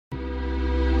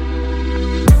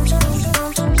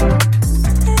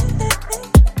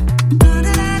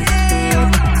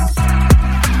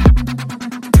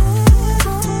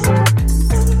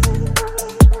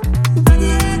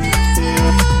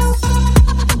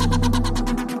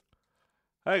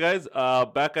Hi guys,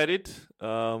 back at it.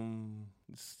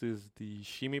 This is the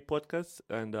Shimi podcast,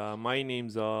 and my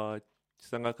name's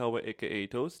Sangakawa, aka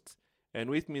Toast, and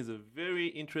with me is a very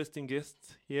interesting guest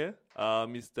here,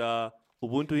 Mr.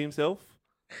 Ubuntu himself.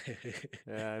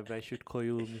 If I should call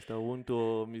you Mr. Ubuntu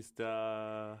or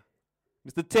Mr.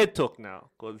 TED Talk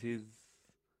now, because he's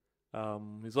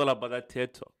all about that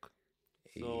TED Talk.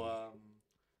 So, Mr.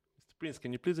 Prince,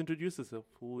 can you please introduce yourself?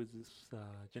 Who is this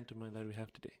gentleman that we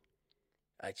have today?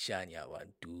 Achanya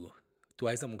Wantu.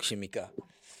 Twice I'm Shimika.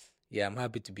 Yeah, I'm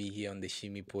happy to be here on the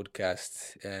Shimi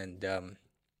podcast. And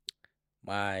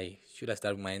should I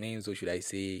start with my names or should I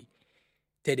say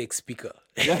TEDx speaker?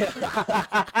 Man,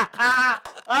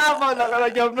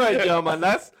 I have no idea, man.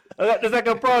 That's like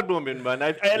a proud moment, man.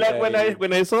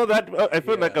 When I saw that, I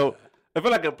felt like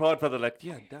a proud father. Like,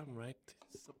 yeah, damn right.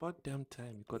 It's about damn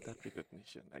time you got that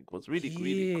recognition. Like, it was really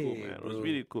cool, man. It was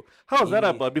really cool. How was that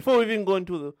about? Before we even go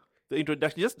into the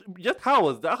introduction, just how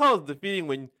was that? How was the feeling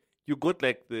when you got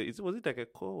like was it like a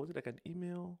call? Was it like an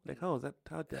email? Like, how was that?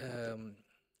 How did that happen?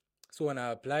 So when I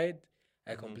applied,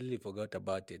 I completely forgot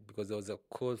about it because there was a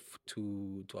call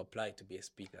to apply to be a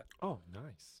speaker. Oh,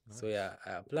 nice. So yeah,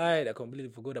 I applied. I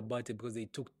completely forgot about it because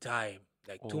it took time.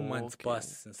 Like 2 months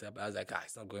passed since I was like,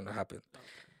 it's not going to happen.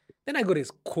 Then I got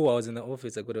this call. I was in the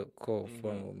office. I got a call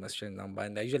from a strange number,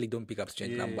 and I usually don't pick up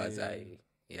strange numbers. I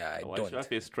don't. Should I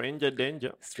say stranger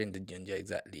danger? Stranger danger,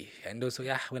 exactly. And also,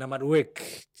 when I'm at work,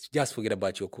 just forget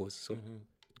about your calls. So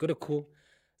got a call.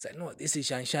 It's like, no, this is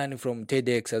Shanshan from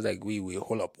TEDx. I was like, we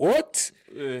hold up. What?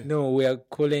 No, we are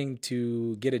calling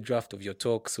to get a draft of your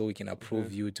talk so we can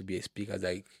approve you to be a speaker. I was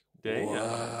like,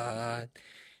 what?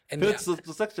 And it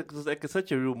was like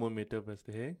such a real moment of us,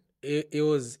 hey? It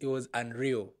was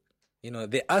unreal. You know,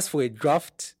 they asked for a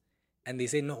draft and they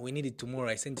said, no, we need it tomorrow.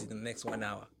 I sent it in the next 1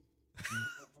 hour.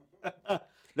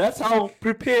 That's how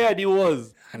prepared he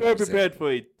was. 100%. Very prepared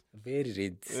for it. Very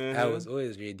ready. I was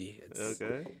always ready.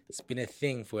 It's been a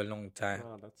thing for a long time.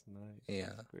 Oh, that's nice.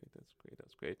 Yeah.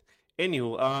 That's great.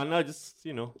 Anywho, now just,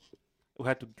 we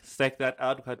had to stack that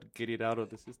out. We had to get it out of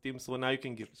the system. So now you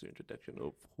can give us an introduction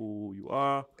of who you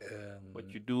are,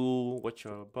 what you do, what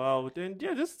you're about, and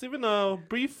just even a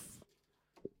brief.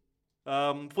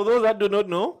 For those that do not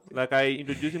know, like I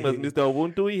introduced him as Mr.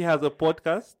 Ubuntu. He has a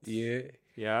podcast.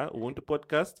 Yeah, Ubuntu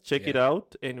podcast. Check it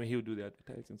out, and he'll do the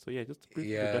advertising. So just a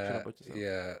brief introduction about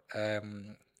yourself.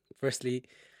 Firstly,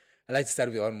 I like to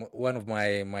start with one of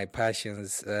my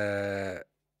passions. I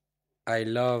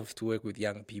love to work with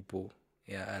young people.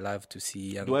 Yeah, I love to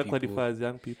see young people. Do I qualify as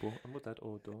young people? I'm not that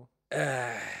old though.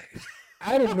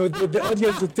 I don't know the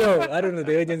audience to tell. I don't know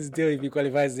the audience to tell if you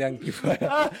qualify as young people. I'm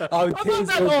not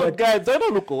that old, guys. I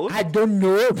don't look old. I don't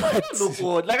know, but I don't look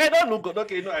old. Like, I don't look old.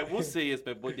 Okay, I will say yes,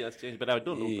 my body has changed, but I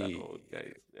don't look that old,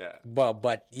 guys. Yeah.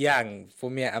 But young for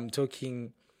me, I'm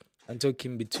talking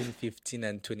between 15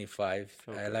 and 25.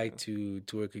 Okay. I like to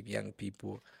work with young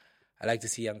people. I like to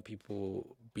see young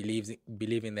people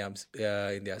believe in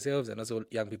themselves, and also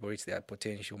young people reach their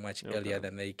potential much earlier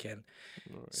than they can.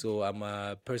 Right. So I'm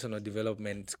a personal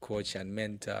development coach and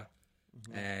mentor,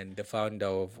 and the founder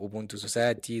of Ubuntu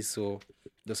Society. So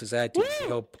the society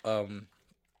help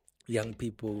young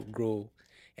people grow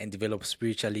and develop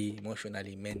spiritually,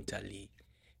 emotionally, mentally,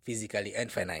 physically,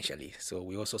 and financially. So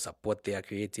we also support their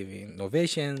creative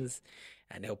innovations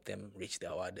and help them reach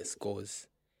their wildest goals.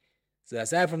 So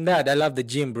aside from that, I love the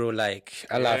gym, bro. Like,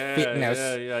 I love fitness.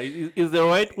 Yeah. Is the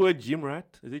right word gym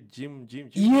rat? Is it gym?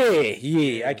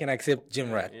 Yeah. I can accept gym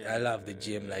rat. I love the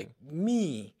gym. Like,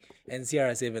 me and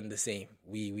CR7 the same.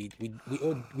 We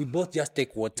both just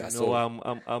take water. So I'm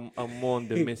more on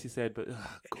the messy side, but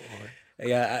God.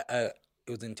 Yeah, it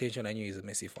was intentional. I knew he's a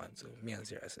messy fan. So me and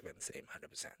CR7 the same,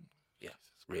 100%. Yeah,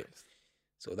 real.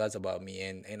 So that's about me,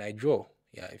 and I draw.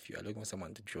 Yeah, if you are looking for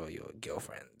someone to draw your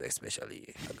girlfriend,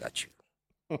 especially, I got you.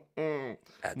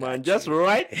 Man, just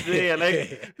right there.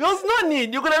 Like, there's no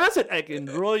need. You could have said, I can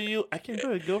draw you. I can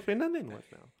draw a girlfriend, and then what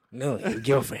now? No, your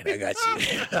girlfriend, I got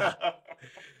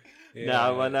you.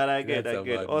 Man, I get.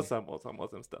 Awesome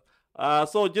stuff.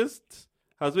 So just,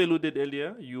 as we alluded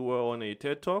earlier, you were on a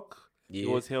TED Talk. It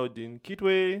was held in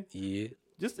Kitwe. Yeah.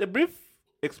 Just a brief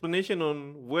explanation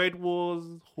on where it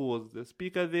was, who was the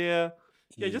speaker there.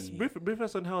 Just brief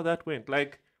us on how that went.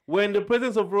 Like, we're in the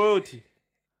presence of royalty.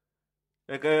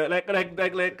 I don't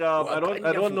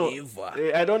know.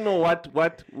 I don't know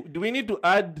what do we need to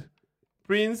add?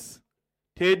 Prince,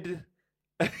 TED,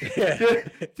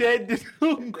 TED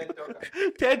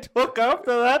Talk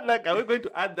after that. Like, are we going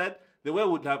to add that? The way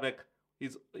would have like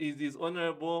is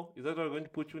honorable. Is that what we're going to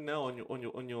put you now on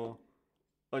your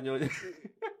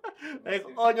Like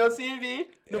on your CV?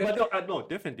 No, but no,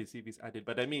 definitely CV is added.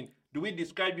 But I mean, do we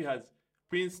describe you as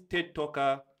Prince TED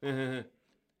Talker?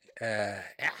 Yeah.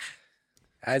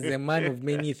 As a man of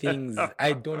many things,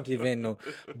 I don't even know.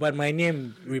 But my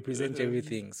name represents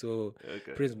everything. So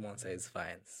Okay. Prince Monsa is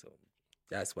fine. So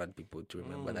that's what people to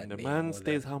remember that The name. man more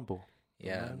stays than, humble. The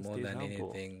yeah, man more stays than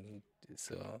humble. anything.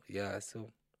 So yeah,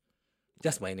 so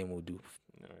just my name will do.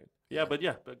 All right. Yeah, but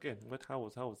again, how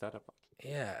was that about?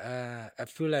 Yeah, I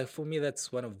feel like for me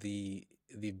that's one of the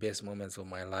best moments of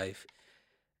my life.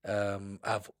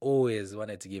 I've always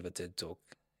wanted to give a TED talk.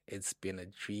 It's been a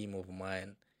dream of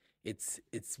mine. It's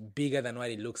bigger than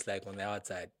what it looks like on the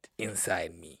outside.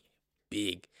 Inside me,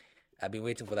 big. I've been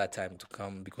waiting for that time to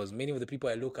come because many of the people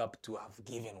I look up to have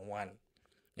given one.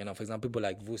 You know, for example, people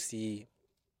like Vusi,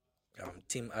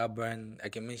 Tim Abran. I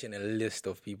can mention a list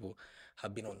of people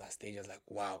have been on that stage. I was like,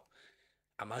 wow,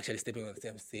 I'm actually stepping on the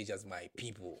same stage as my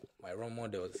people, my role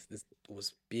models. This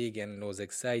was big and it was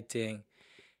exciting.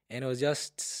 And I was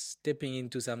just stepping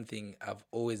into something I've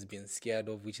always been scared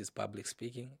of, which is public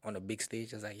speaking on a big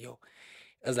stage. I was like, yo,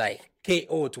 it was like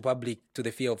KO to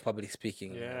the fear of public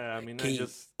speaking. Yeah, I Like, mean, I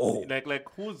just KO. like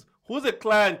who's a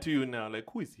client to you now? Like,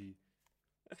 who is he?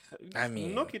 I Just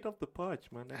mean, knock it off the park,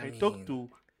 man. Like, I I talk mean, to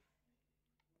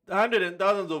hundreds and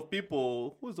thousands of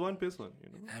people. Who's one person? You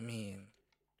know? I mean,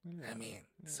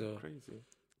 so crazy.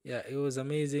 yeah, it was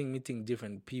amazing meeting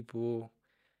different people,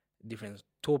 different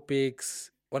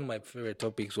topics. One of my favorite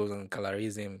topics was on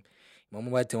colorism.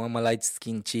 Mama light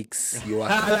skin chicks. You are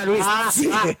colorist.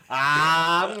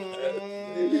 I'm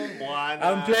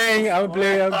playing.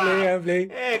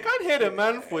 Hey, can't hate a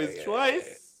man for his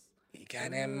choice. You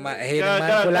can't hate a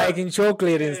man for liking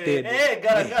chocolate instead. Hey,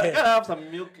 gotta have some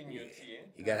milk in your tea.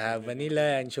 You gotta have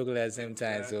vanilla and chocolate at the same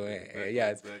time. Exactly, yeah.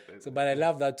 exactly. So, but I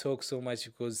love that talk so much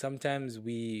because sometimes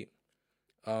we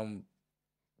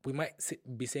might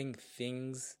be saying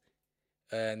things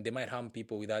and they might harm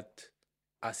people without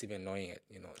us even knowing it.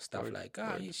 You know, stuff like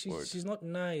she's not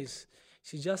nice.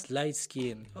 She's just light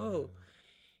skin. Oh,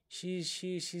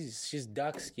 she's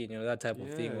dark skin. You know, that type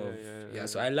of thing.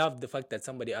 So I love the fact that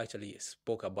somebody actually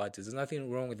spoke about it. There's nothing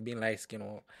wrong with being light skin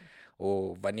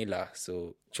or vanilla.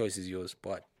 So choice is yours.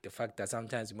 But the fact that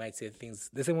sometimes we might say things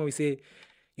the same way we say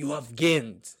you have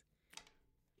gained.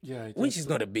 Yeah, which is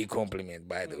not a big compliment,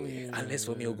 by the way. Unless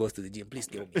for me who goes to the gym, please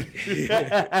tell me. So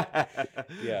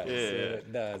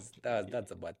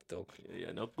that's about the talk.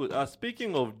 Yeah, no, good.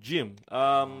 Speaking of gym,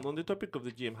 on the topic of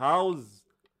the gym, how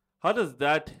does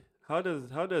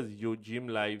your gym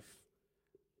life?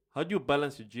 How do you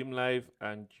balance your gym life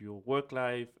and your work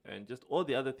life and just all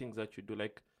the other things that you do?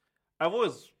 Like, I've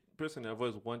always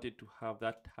wanted to have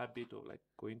that habit of like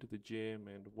going to the gym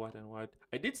and what.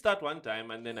 I did start one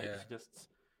time and then I just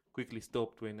quickly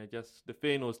stopped when the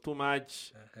pain was too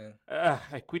much.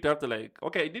 I quit after I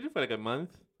did it for like a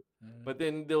month, but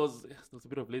then there was a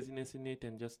bit of laziness in it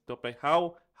and just stopped. Like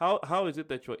how is it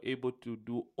that you're able to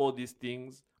do all these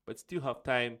things but still have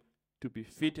time to be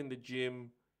fit in the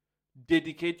gym,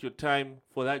 dedicate your time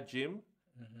for that gym,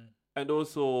 and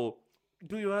also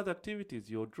do your other activities,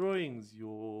 your drawings,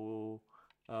 your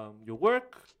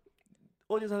work,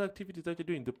 all these other activities that you're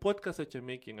doing, the podcast that you're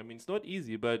making. I mean, it's not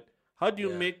easy, but how do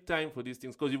you make time for these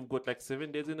things? Because you've got like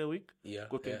 7 days in a week. Yeah.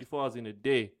 Got 24 hours in a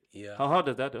day. Yeah. How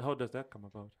does that come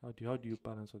about? How do you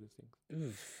balance all these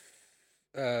things?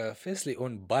 Firstly,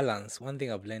 on balance, one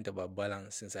thing I've learned about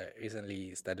balance since I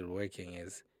recently started working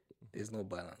is there's no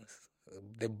balance.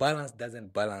 The balance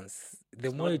doesn't balance.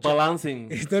 It's not balancing.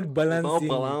 It's not balancing. It's not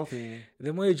balancing.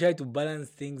 The more you try to balance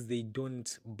things, they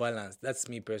don't balance. That's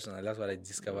me personally. That's what I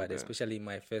discovered, especially in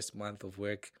my first month of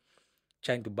work.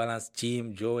 Trying to balance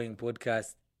gym, drawing,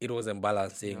 podcast, it wasn't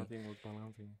balancing. Nothing was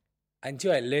balancing.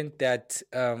 Until I learned that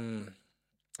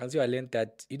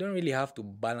you don't really have to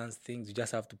balance things. You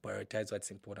just have to prioritize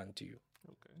what's important to you.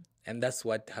 Okay. And that's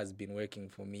what has been working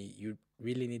for me. You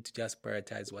really need to just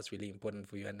prioritize what's really important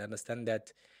for you and understand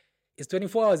that it's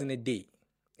 24 hours in a day.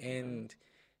 And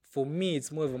for me,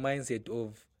 it's more of a mindset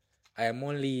of I am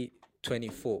only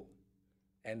 24.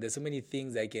 And there's so many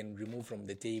things I can remove from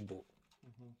the table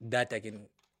that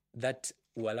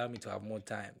will allow me to have more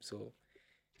time. So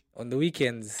on the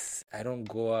weekends, I don't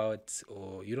go out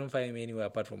or you don't find me anywhere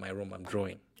apart from my room. I'm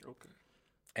drawing. Okay.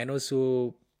 And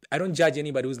also, I don't judge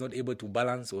anybody who's not able to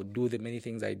balance or do the many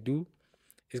things I do.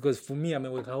 It's because for me, I'm a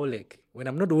workaholic. When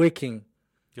I'm not working,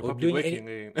 You're or probably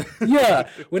doing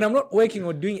working. when I'm not working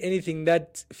or doing anything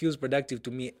that feels productive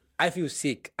to me, I feel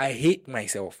sick. I hate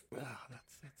myself.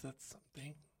 That's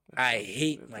something. I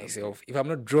hate myself. If I'm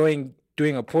not drawing,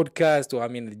 doing a podcast, or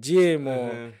I'm in the gym,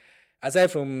 or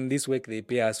aside from this work they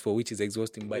pay us for, which is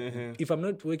exhausting, but Mhm. if I'm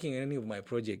not working on any of my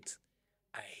projects,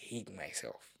 I hate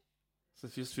myself. So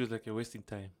it just feels like you're wasting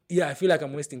time. Yeah, I feel like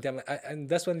I'm wasting time, and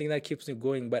that's one thing that keeps me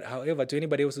going. But however, to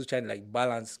anybody else who's trying to like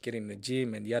balance getting in the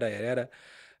gym and yada yada yada,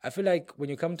 I feel like when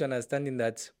you come to understanding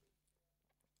that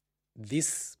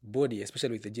this body,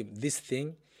 especially with the gym, this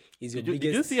thing is your Did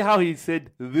biggest. you see how he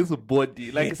said this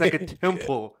body? Like it's like a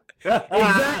temple.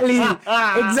 Exactly.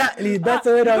 That's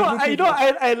the word I was looking for.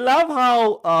 I love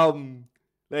how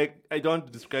like I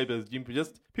don't describe it as gym,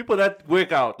 just people that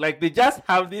work out. Like they just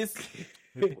have this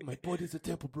my body's a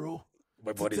temple, bro.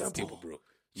 My body's a temple, bro.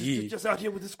 You're just out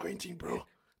here with this grinding, bro.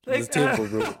 Like, It's a temple,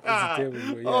 bro. It's a temple,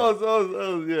 bro. Yeah.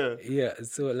 Oh, yeah. Yeah.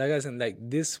 So like I said, like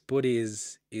this body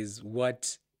is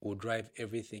what will drive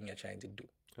everything you're trying to do.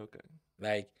 Okay.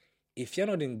 Like if you're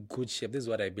not in good shape, this is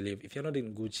what I believe. If you're not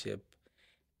in good shape,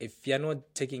 if you're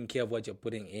not taking care of what you're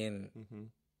putting in,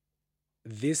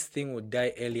 this thing will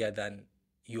die earlier than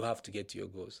you have to get to your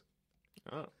goals.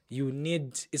 Oh. You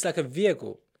need, it's like a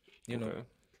vehicle, you know.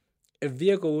 A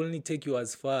vehicle will only take you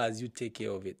as far as you take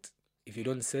care of it. If you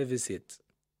don't service it,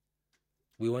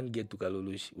 we won't get to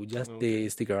Kalulushi. We'll just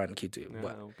stick around Kitwe. Yeah,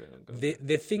 but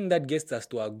the thing that gets us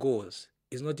to our goals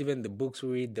is not even the books we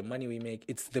read, the money we make.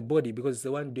 It's the body, because it's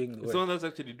the one doing the work. It's the one that's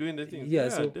actually doing the thing. Yeah,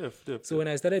 so when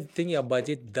I started thinking about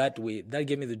it that way, that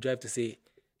gave me the drive to say,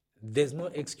 there's no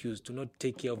excuse to not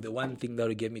take care of the one thing that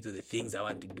will get me to the things I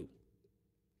want to do.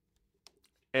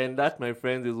 And that, my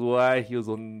friends, is why he was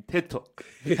on TED Talk.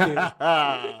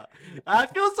 I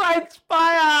feel so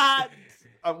inspired.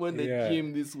 I'm going to the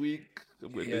gym this week.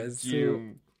 I'm going to the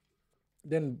gym.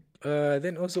 So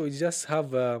then also you just have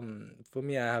for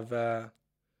me,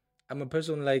 I'm a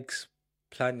person who likes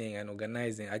planning and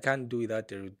organizing. I can't do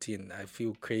without a routine. I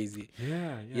feel crazy.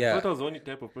 Yeah. I thought I was the only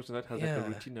type of person that has like a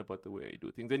routine about the way I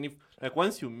do things. And if like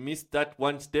once you miss that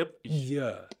one step,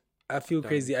 I feel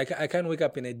crazy. I can't wake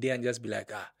up in a day and just be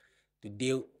like,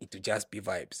 today it will just be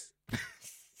vibes.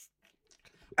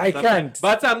 I can't.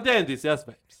 But sometimes it's just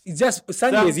vibes. It's just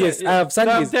Sundays, yes. I have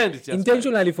Sundays.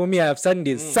 Intentionally vibes. For me, I have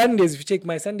Sundays. Sundays, if you check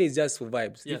my Sundays, just for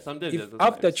vibes. Yeah, sometimes if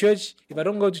after vibes. Church, if I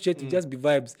don't go to church, it just be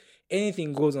vibes.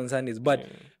 Anything goes on Sundays. But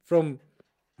from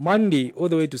Monday all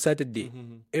the way to Saturday,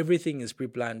 everything is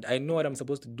pre-planned. I know what I'm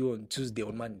supposed to do on Tuesday,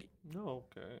 on Monday. Oh,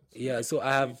 okay. Yeah, so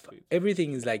I have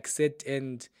everything is like set,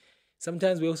 and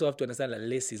sometimes we also have to understand that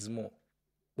less is more.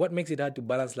 What makes it hard to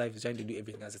balance life is trying to do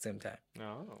everything at the same time.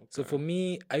 Oh, okay. So for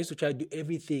me, I used to try to do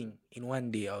everything in one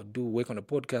day. I'll do work on a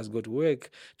podcast, go to work,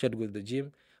 try to go to the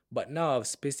gym. But now I've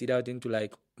spaced it out into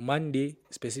like Monday,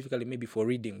 specifically maybe for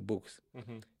reading books.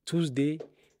 Tuesday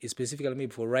is specifically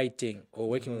maybe for writing or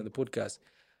working on the podcast.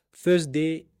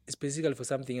 Thursday is specifically for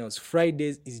something else.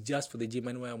 Fridays is just for the gym.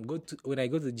 And when I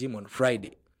go to the gym on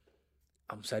Friday,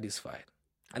 I'm satisfied.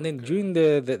 And then during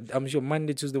the I'm sure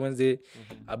Monday, Tuesday, Wednesday,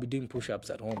 I'll be doing push-ups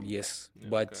at home, yes.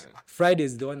 But Friday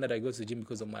is the one that I go to the gym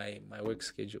because of my work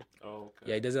schedule. Oh, okay.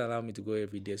 Yeah, it doesn't allow me to go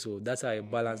every day. So that's how I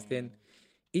balance. Then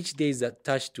each day is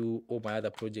attached to all my other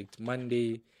projects.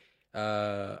 Monday,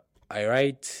 I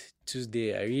write.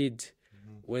 Tuesday, I read.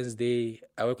 Wednesday,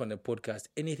 I work on the podcast.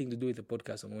 Anything to do with the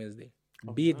podcast on Wednesday.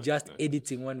 Be it just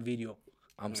editing one video,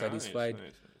 I'm satisfied.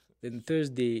 Nice. Then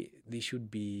Thursday, they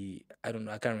should be, I don't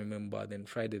know, I can't remember. Then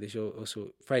Friday, they show also,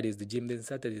 Friday is the gym. Then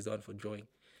Saturday is the one for drawing.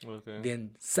 Okay.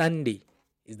 Then Sunday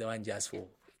is the one just for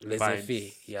laissez-faire.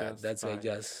 Yeah, that's why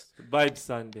just... Vibe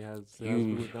Sunday has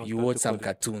you watch some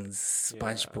cartoons,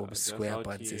 SpongeBob,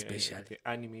 SquarePants especially. Okay,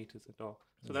 animators and all.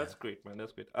 So that's great, man.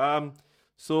 That's great.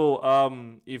 So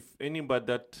if anybody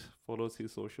that follows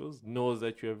his socials knows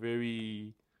that you're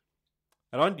very...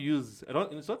 it's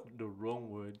not the wrong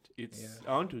word.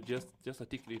 I want to just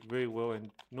articulate very well and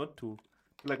not to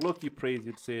like low-key praise.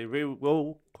 You'd say very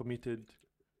well committed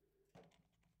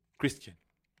Christian,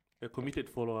 a committed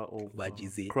follower of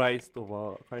Christ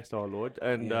our Lord.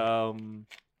 And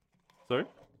sorry.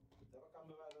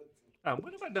 But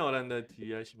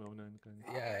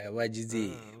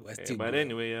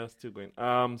anyway, I'm still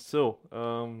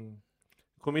going.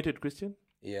 Committed Christian.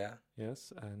 Yeah.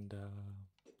 Yes, and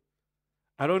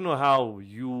I don't know how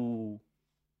you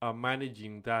are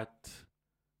managing that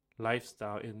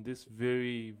lifestyle in this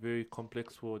very, very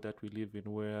complex world that we live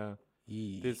in, where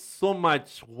there's so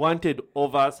much wanted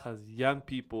of us as young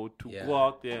people to go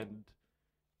out there and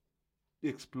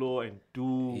explore and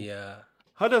do. Yeah.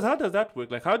 How does that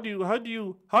work? Like, how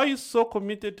are you so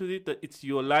committed to it that it's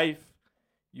your life,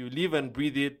 you live and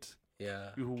breathe it. Yeah.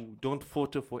 You don't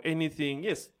falter for anything.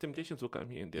 Yes, temptations will come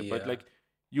here and there, but like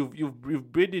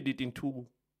you've braided it into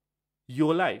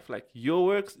your life, like your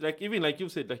works, like even like you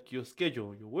said, like your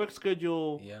schedule, your work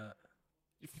schedule, yeah,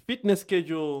 fitness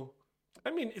schedule, I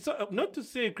mean, it's not to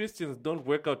say Christians don't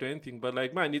work out or anything, but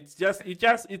like, man, it's just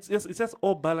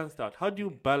all balanced out. How do you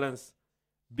balance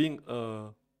being a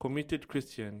committed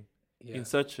Christian in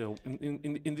such a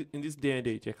in this day and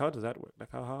age? Like, how does that work? Like,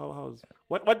 how's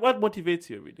what motivates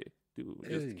you every day to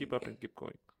just keep up and keep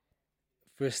going?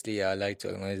 Firstly, I like to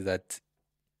acknowledge that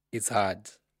it's hard.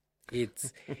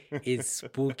 It's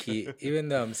spooky. Even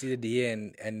though I'm seated here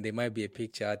and there might be a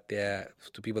picture out there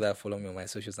to people that follow me on my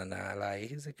socials and are like,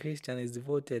 he's a Christian, he's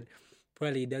devoted.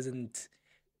 Probably he doesn't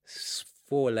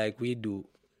fall like we do.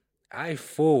 I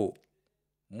fall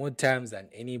more times than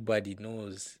anybody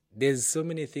knows. There's so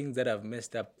many things that I've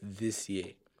messed up this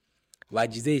year.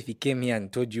 But you say if he came here and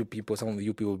told you people, some of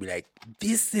you people would be like,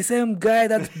 this is the same guy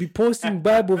that's be posting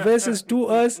Bible verses to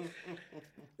us.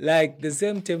 Like the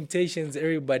same temptations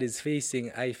everybody's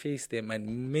facing, I face them,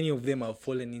 and many of them have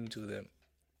fallen into them.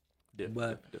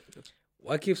 But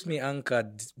what keeps me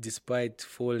anchored despite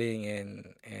falling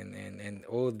and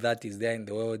all that is there in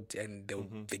the world, and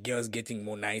the girls getting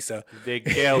more nicer. The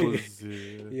girls,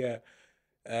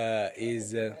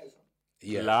 is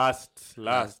last.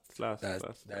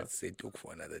 That's a talk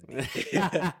for another day.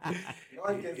 No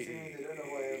one can sing, they don't know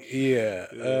why.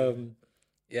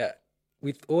 Yeah.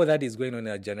 With all that is going on in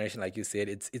our generation, like you said,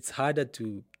 it's harder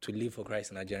to live for Christ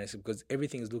in our generation because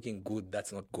everything is looking good.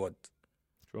 That's not God.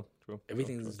 True.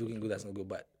 Everything is looking good. That's not good.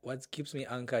 But what keeps me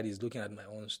anchored is looking at my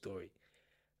own story.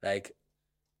 Like,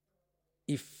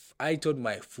 if I told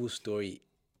my full story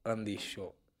on this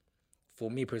show, for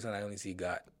me personally, I only see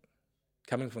God.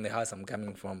 Coming from the house I'm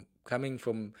coming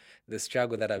from the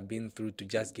struggle that I've been through to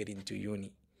just get into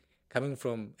uni, coming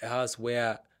from a house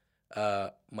where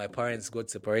my parents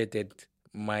got separated.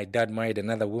 My dad married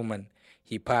another woman.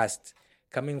 He passed.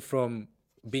 Coming from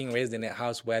being raised in a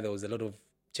house where there was a lot of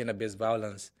gender-based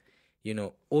violence,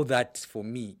 all that for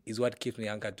me is what keeps me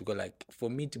anchored to go. Like, for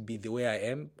me to be the way I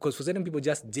am, because for certain people,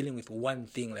 just dealing with one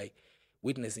thing, like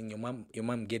witnessing your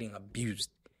mom getting abused,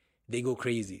 they go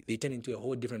crazy. They turn into a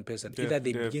whole different person. Either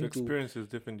they begin to experiences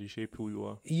differently shape who you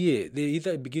are. Yeah, they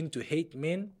either begin to hate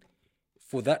men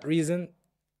for that reason,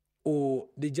 or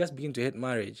they just begin to hate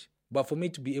marriage. But for me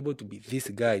to be able to be this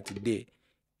guy today,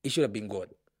 it should have been God.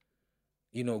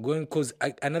 Going, because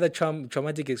another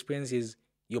traumatic experience is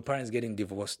your parents getting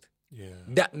divorced. Yeah.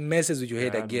 That messes with your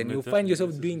head again. You find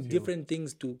yourself doing different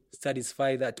things to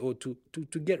satisfy that, or to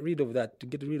get rid of that,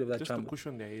 just trauma. To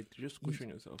cushion the head, just cushion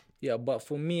yourself. Yeah, but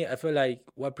for me, I feel like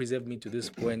what preserved me to this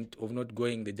point of not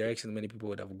going the direction many people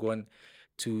would have gone,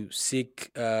 to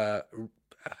seek, I'm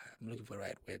looking for the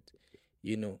right word,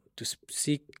 to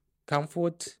seek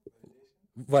comfort,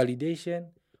 validation,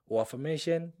 or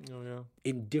affirmation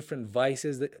in different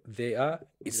vices that they are.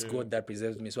 It's God that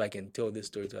preserves me, so I can tell this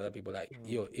story to other people. Like,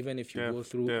 even if you go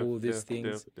through all these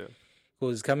things,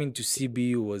 because coming to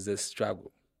CBU was a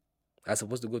struggle. I was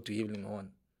supposed to go to Evelyn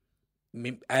Horn.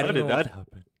 How did that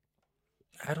happen?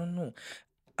 I don't know.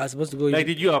 I was supposed to go. Like,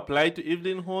 did you apply to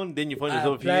Evelyn Horn? Then you found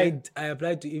yourself here? I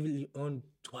applied to Evelyn Horn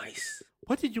twice.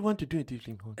 What did you want to do at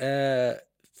Evelyn Horn?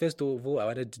 First of all, I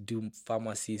wanted to do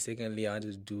pharmacy. Secondly, I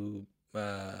wanted to do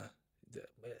that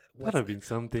have been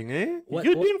something, eh?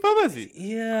 You doing pharmacy?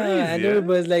 Yeah, crazy, and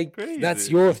everybody's like, crazy. That's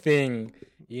your thing,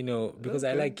 because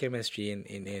I like chemistry in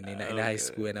high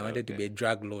school, and I wanted to be a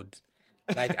drug lord.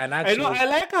 Like an actual... I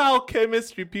like how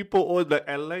chemistry people always like,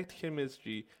 I liked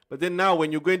chemistry, but then now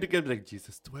when you're going to get like,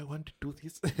 Jesus, do I want to do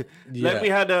this? Like we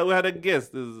had a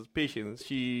guest, this is Patience.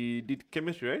 She did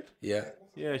chemistry, right? Yeah,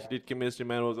 she did chemistry.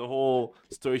 Man, it was a whole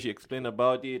story she explained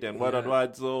about it and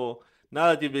what. So now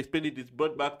that you've explained it, it's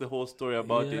brought back the whole story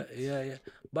about it. Yeah.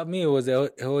 But me, it was a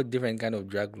whole different kind of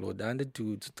drug lord. I wanted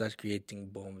to start creating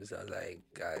bombs. I was like,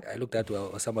 I looked at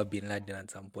Osama bin Laden at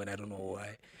some point. I don't know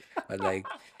why. I was like,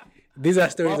 these are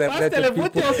stories I've read to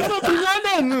people.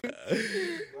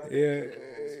 Yeah.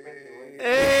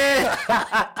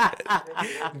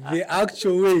 The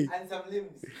actual way. And some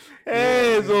limbs.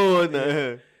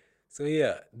 So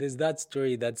yeah, there's that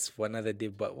story. That's for another day.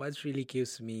 But what really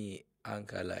keeps me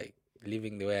anchor, like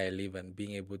living the way I live and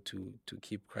being able to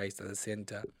keep Christ at the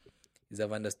center, is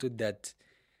I've understood that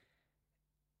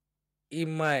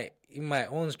in my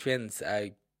own strengths,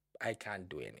 I can't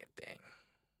do anything.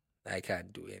 I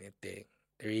can't do anything,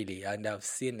 really. And I've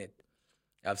seen it.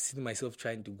 I've seen myself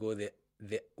trying to go the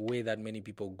way that many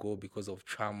people go because of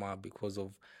trauma, because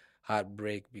of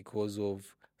heartbreak, because of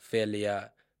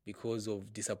failure, because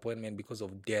of disappointment, because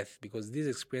of death. Because these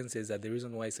experiences are the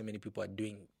reason why so many people are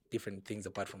doing different things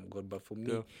apart from God. But for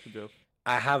me,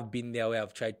 I have been there where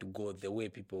I've tried to go the way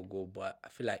people go. But I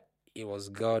feel like it was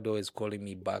God always calling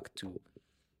me back to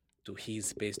his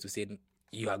space to say,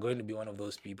 you are going to be one of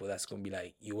those people that's going to be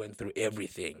like, you went through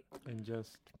everything And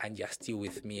just and you're still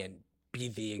with me, and be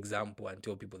the example and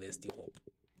tell people there's still hope.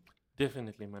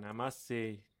 definitely, man. I must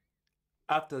say,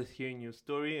 after hearing your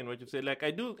story and what you've said, like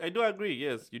I do agree.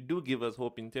 Yes, you do give us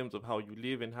hope in terms of how you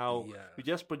live and how Yeah. you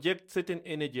just project certain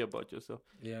energy about yourself.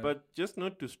 Yeah. But just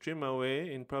not to stream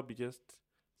away and probably just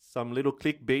some little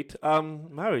clickbait.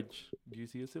 Marriage. Do you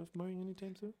see yourself marrying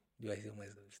anytime soon? Do I see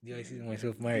myself Do you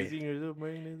married? see yourself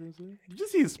marrying anytime soon? Did you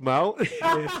see his smile?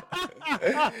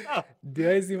 Do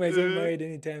I see myself married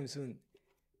anytime soon?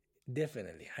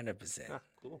 Definitely, 100%.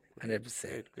 Cool.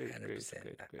 100%. Great, 100%.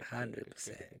 great.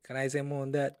 100%. Can I say more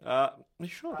on that?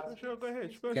 Sure. Go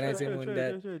ahead. Can I say more on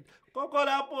that?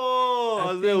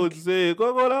 Kokolapo, as they would say.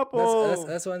 Kokolapo.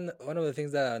 That's one of the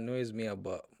things that annoys me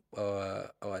about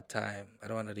our time. I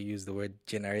don't want to use the word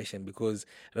generation, because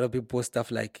a lot of people post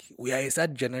stuff like, we are a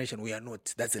sad generation. We are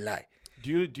not. That's a lie.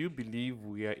 Do you believe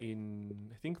we are in,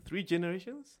 I think, 3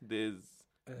 generations? There's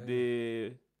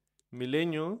the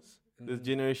millennials, there's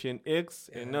Generation X,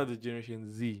 and now the Generation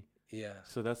Z. Yeah.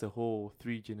 So that's a whole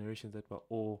 3 generations that were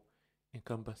all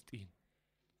encompassed in.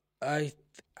 I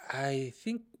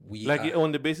think we like are.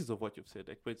 on the basis of what you've said,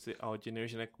 like let's say our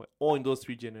generation, like we're all in those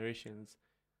 3 generations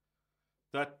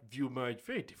that view marriage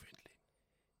very differently.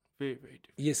 Very, very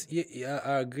different. Yes, yeah,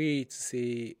 I agree to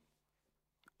say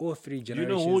all 3 Do you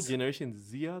generations. know who Generation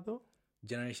Z are though?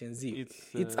 Generation Z.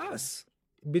 It's us.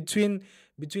 Between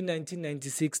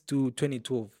 1996 to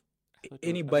 2012.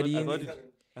 Anybody I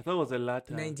thought it was a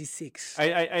latter. 96.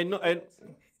 I know.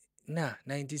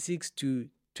 96 to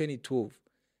 2012.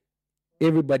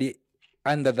 Everybody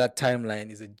under that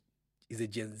timeline is a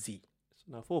Gen Z.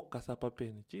 Now for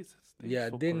Kasapapen, Jesus.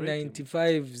 Yeah, then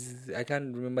 95s, I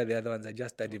can't remember the other ones. I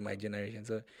just studied my generation.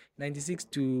 So 96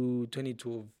 to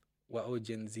 2012 were all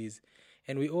Gen Zs.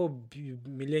 And we all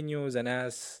millennials and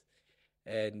us,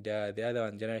 and the other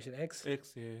one, Generation X.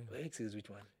 X, yeah. X is which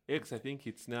one? X, I think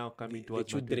it's now coming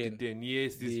towards the children. 2010.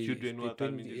 Yes, these children who are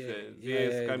coming.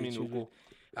 Yeah, coming. the children.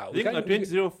 I think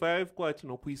 2005, quite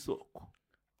no puisok.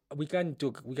 We can't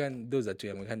talk. Those are too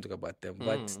young. We can't talk about them.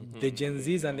 But the Gen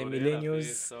Zs and the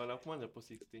millennials.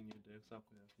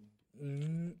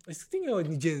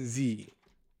 16-year-old Gen Z.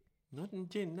 Not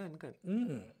Gen none.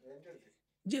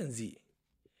 Gen Z.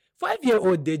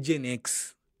 5-year-old they Gen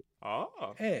X.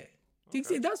 Okay.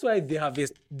 See, that's why they have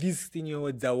these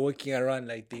 16-year-olds are walking around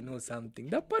like they know something.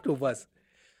 They're part of us.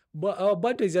 But our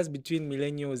battle is just between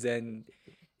millennials and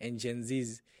Gen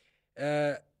Zs.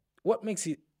 What makes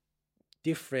it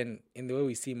different in the way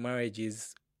we see marriage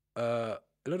is a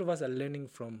lot of us are learning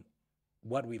from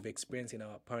what we've experienced in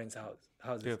our parents' houses.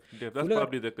 Yeah, that's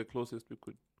probably the closest we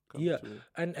could come to.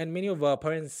 And many of our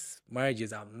parents'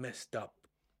 marriages are messed up.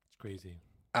 It's crazy.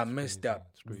 Messed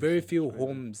up. Very few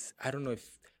homes. I don't know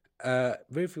if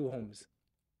very few homes.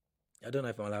 I don't know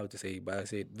if I'm allowed to say it, but I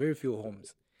say very few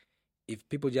homes. If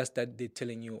people just started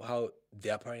telling you how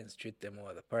their parents treat them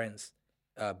or the parents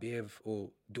behave or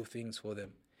do things for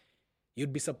them,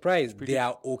 you'd be surprised they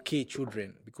are okay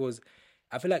children, because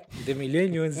I feel like the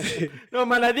millennials. No,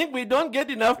 man, I think we don't get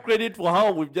enough credit for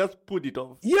how we've just put it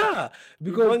off. Yeah,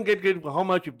 because we don't get credit for how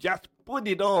much we've just put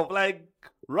it off. Like,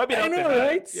 rub it out. I know,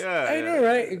 right? Yeah, I know,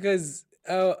 right? Because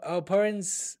our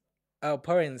parents,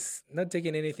 not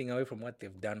taking anything away from what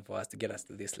they've done for us to get us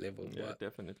to this level. Yeah, but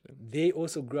definitely. They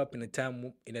also grew up in a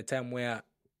time where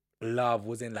love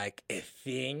wasn't like a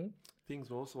thing. Things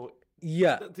were also.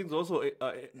 Yeah. Things also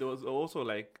there was also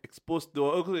like exposed. They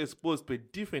were also exposed to a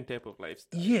different type of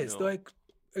lifestyle. Yes, they were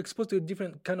exposed to a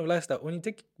different kind of lifestyle. When you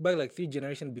take back like 3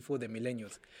 generations before the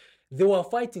millennials, they were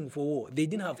fighting for war. They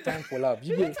didn't have time for love.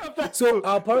 So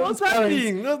our parents,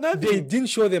 they didn't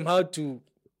show them how to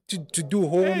do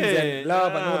homes and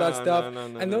love and all that stuff.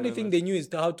 And the only thing they knew is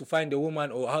how to find a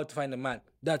woman or how to find a man.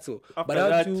 That's all. But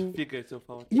how to figure itself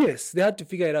out. Yes, they had to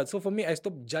figure it out. So for me, I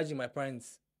stopped judging my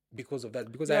parents because of that.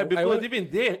 Because even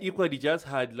they equally just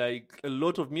had like a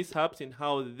lot of mishaps in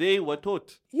how they were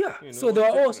taught. Yeah. So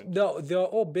they were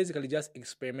all basically just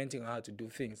experimenting on how to do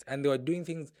things, and they were doing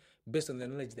things based on the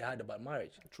knowledge they had about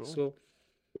marriage. True. So,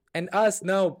 and us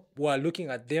now, we are looking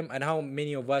at them and how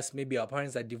many of us, maybe our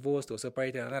parents are divorced or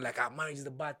separated, and they're like, marriage is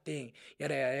the bad thing,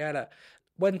 yada yada yada.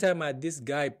 One time I had this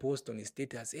guy post on his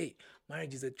status, hey,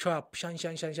 marriage is a trap, shan.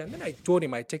 Then I told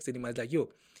him, I texted him, I was like, yo,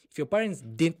 if your parents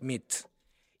didn't meet,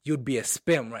 you'd be a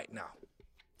sperm right now.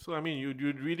 So I mean,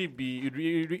 you're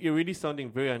really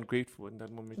sounding very ungrateful in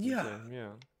that moment.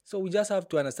 Yeah. So we just have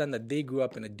to understand that they grew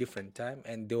up in a different time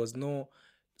and there was no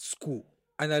school.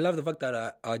 And I love the fact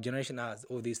that our generation has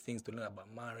all these things to learn about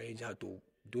marriage, how to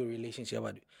do a relationship.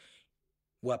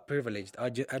 We're privileged. I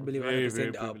believe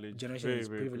 100% our generation is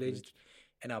privileged.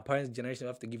 And our parents' generation, we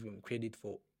have to give them credit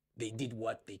for they did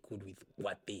what they could with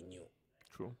what they knew.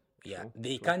 True. Yeah, True,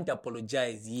 they true. can't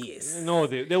apologize. Yes, No,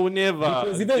 they will never.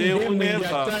 because even They will them in their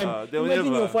never. time, They will imagine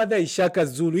never. your father is Shaka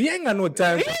Zulu. He ain't got no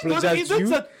time to apologize to you.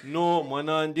 No,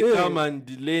 Mwana, they Yeah. come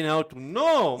and learn how to.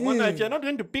 No, Mwana, Yeah. you're not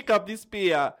going to pick up this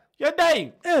spear. You're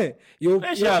dying. Your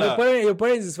Pressure.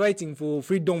 parents is fighting for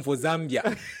freedom for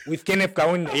Zambia with Kenneth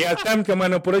Kaunda. He has time to come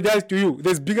and apologize to you.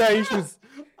 There's bigger issues.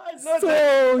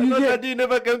 You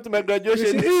never came to my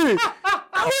graduation.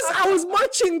 I was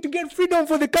marching to get freedom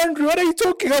for the country. What are you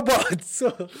talking about? So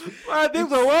Things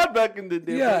were wild back in the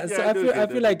day. yeah, but so I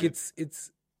feel like it.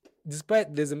 it's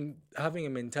despite there's having a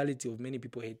mentality of many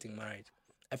people hating marriage,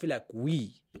 I feel like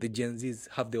we, the Gen Zs,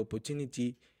 have the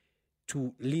opportunity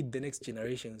to lead the next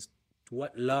generations to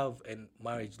what love and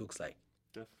marriage looks like.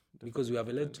 Because we have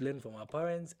a lot to learn from our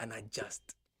parents and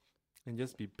adjust. And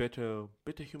just be better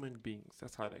human beings.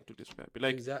 That's how I like to describe it.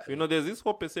 Like, Exactly. there's this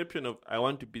whole perception of I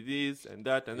want to be this and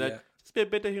that and that. Yeah. Just be a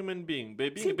better human being.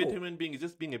 But being Simple. a better human being is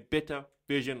just being a better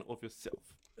version of yourself.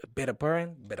 A better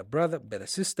parent, better brother, better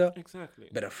sister, Exactly.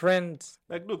 better friend.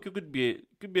 Like, look, you could be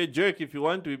a jerk if you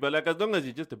want to be, but like as long as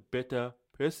you're just a better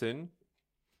person,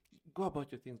 go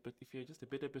about your things. But if you're just a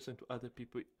better person to other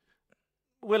people,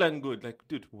 well and good. Like,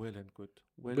 dude, well and good.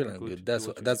 Well and good.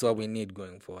 That's what we need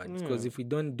going forward. Because if we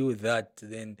don't do that,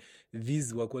 then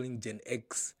these we're calling Gen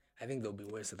X, I think they'll be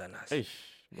worse than us. Eish,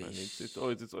 man, it's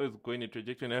always going in a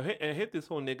trajectory. And I hate this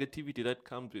whole negativity that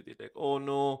comes with it. Like, oh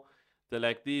no, they're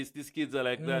like this. These kids are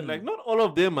like that. Like, not all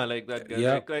of them are like that, guys.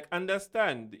 Yeah. Like,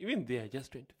 understand. Even they are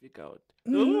just trying to figure out.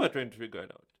 Those who are trying to figure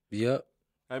it out. Yeah.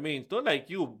 I mean, it's not like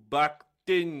you back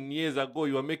 10 years ago,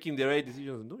 you were making the right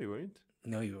decisions. No, you weren't.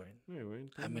 No, you weren't. No, you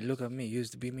weren't. I mean, look at me. You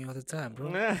used to beat me all the time,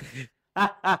 bro.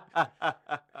 But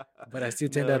But I still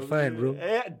turned out fine, bro.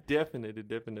 Yeah, definitely.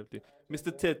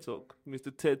 Mr. TED Talk.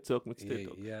 TED Talk.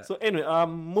 Yeah. So anyway,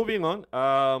 moving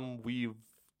on. We've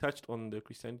touched on the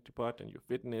Christianity part and your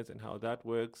fitness and how that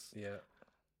works. Yeah.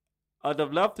 I'd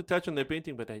have loved to touch on the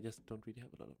painting, but I just don't really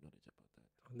have a lot of knowledge about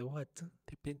that. The what?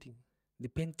 The painting. The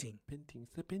painting.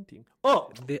 It's the painting. Oh,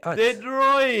 The art. the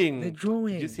drawing. The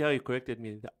drawing. Did you see how you corrected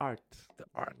me? The art. The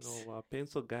art. No,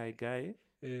 pencil guy.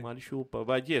 Yeah. Malishupa.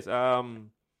 But yes,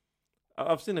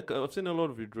 I've seen a lot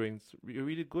of your drawings. You're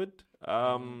really good.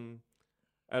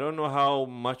 I don't know how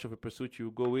much of a pursuit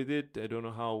you go with it. I don't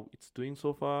know how it's doing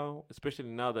so far, especially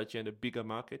now that you're in a bigger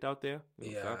market out there.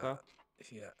 in Osaka.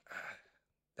 Yeah.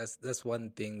 That's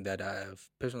one thing that I've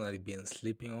personally been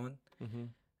sleeping on.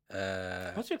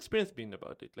 What's your experience been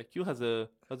about it? Like you as a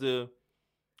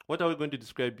what are we going to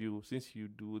describe you since you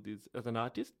do this as an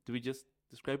artist? Do we just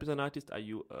describe you as an artist? Are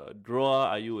you a drawer?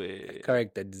 Are you a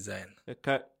character design. a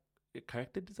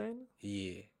character designer?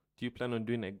 Yeah. Do you plan on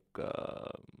doing like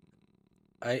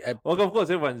I well, of course,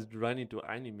 everyone's running to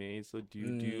anime. So do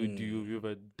you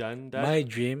ever done that? my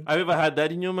dream. Have you ever had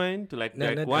that in your mind to like, No,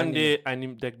 like not one anime.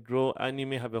 day like draw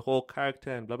anime, have a whole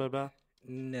character and blah blah blah?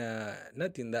 Nah,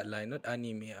 not in that line. Not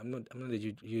anime. I'm not a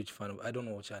huge fan of. I don't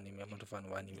watch anime. I'm not a fan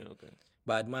of anime. Yeah, okay.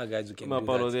 But I admire guys who can My do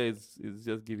Paulo that. there is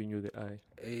just giving you the eye.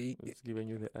 Eh, It's giving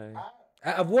you the eye.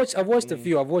 I've watched a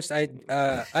few. I've watched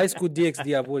High School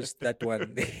DxD. I've watched that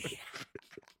one.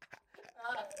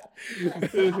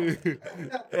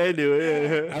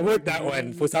 Anyway, I watched that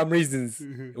one for some reasons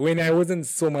when I wasn't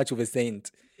so much of a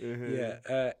saint.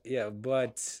 Yeah,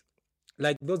 but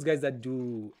like those guys that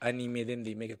do anime, then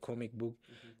they make a comic book.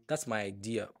 That's my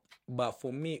idea. But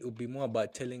for me, it would be more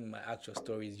about telling my actual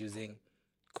stories using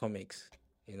comics.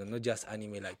 Not just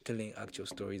anime, like telling actual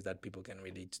stories that people can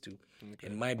relate to.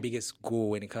 And my biggest goal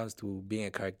when it comes to being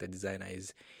a character designer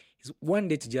is one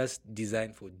day to just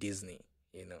design for Disney.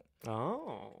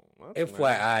 Oh, that's nice.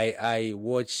 FYI, I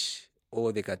watch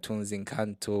all the cartoons in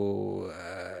Kanto.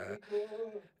 I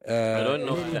don't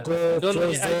know. Let It I Go, don't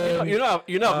know.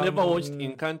 Frozen. I've never watched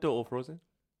Encanto or Frozen.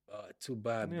 Too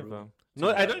bad, Never. bro. No,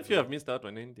 I don't feel I've missed out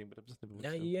on anything, but I've just never watched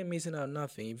Yeah, them. you ain't missing out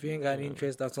nothing. If you ain't got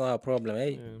interest, that's not a problem.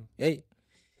 Hey.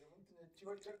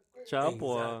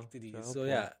 Chapwa. Exactly. So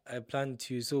yeah, I plan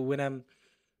to. So when I'm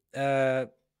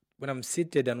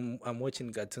seated and I'm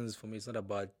watching cartoons, for me, it's not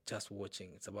about just watching.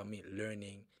 It's about me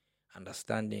learning,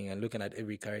 understanding, and looking at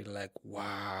every character like,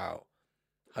 wow,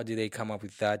 how did they come up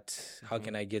with that? How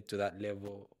can I get to that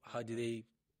level? How did they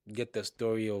get the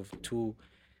story of two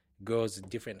girls with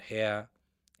different hair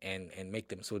and make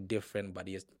them so different, but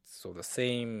yet so the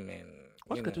same? And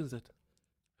What cartoon is that?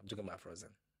 I'm talking about Frozen.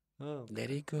 Oh, Let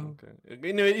it go. okay.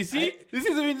 Anyway, you see, this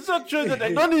is even so true that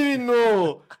I don't even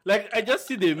know. Like, I just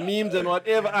see the memes and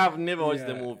whatever. I've never watched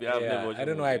the movie. I've never watched I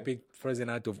don't the know why I movie. picked Frozen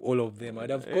out of all of them. I'd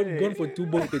have gone for two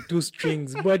both the two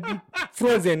strings, but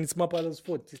Frozen, it's my father's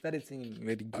fault. He started singing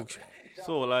Let It Go.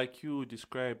 So, like you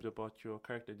described about your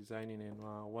character designing and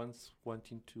once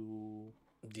wanting to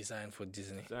Design for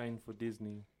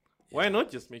Disney. Why not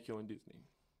just make your own Disney?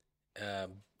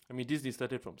 Um, I mean, Disney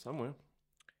started from somewhere.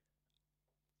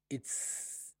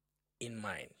 it's in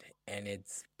mind and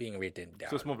it's being written down.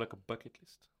 So it's more like a bucket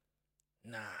list.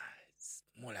 Nah, it's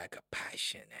more like a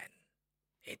passion and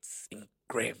it's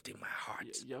engraved in my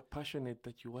heart. You're passionate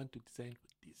that you want to design for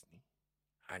Disney.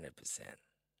 100%.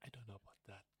 I don't know about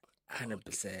that.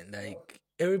 100%. Like,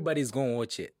 everybody's going to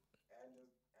watch it. I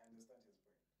understand his point.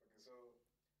 Okay, so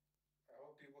I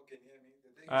hope people can hear me. The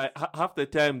thing is, Half the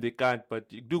time they can't, but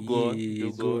do go on. Yeah,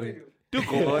 Do go go on. on. Do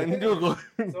go on. Do go on.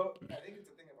 so I think it's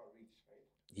a thing about reach, right?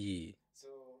 Yeah.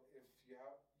 So if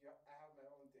I have my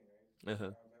own thing, right?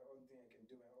 Uh-huh. I have my own thing. I can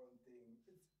do my own thing.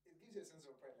 It gives you a sense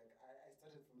of pride. Like I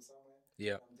started from somewhere.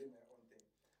 Yeah. I'm doing my own thing.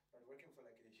 But working for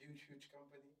like a huge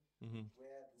company Mm-hmm.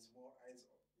 where there's more eyes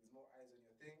on your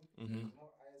thing. Mm-hmm. There's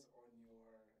more eyes on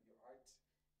your art.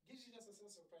 Gives you just a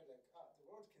sense of pride. Like the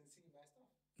world can see my stuff.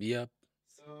 Yep.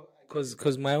 So I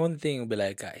Cause my own thing will be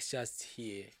like, it's just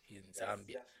here in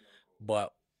Zambia.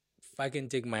 But if I can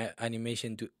take my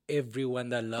animation to everyone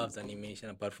that loves animation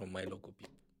apart from my local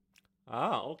people.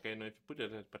 Okay. No, if you put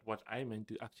it that, but what I meant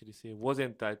to actually say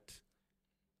wasn't that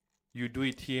you do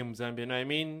it here in Zambia. No, I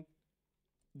mean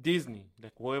Disney,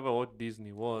 like whoever what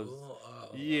Disney was.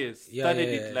 Yes, started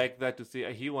it like that to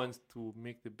say he wants to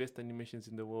make the best animations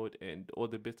in the world and all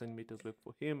the best animators work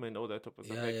for him and all that type of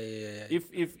stuff. Like,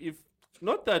 if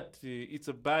not that it's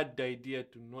a bad idea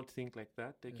to not think like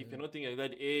that. Like if you're not thinking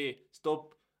like that,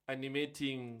 stop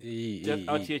animating. Just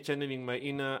out here channeling my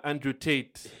inner Andrew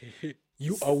Tate.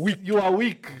 You are weak. You are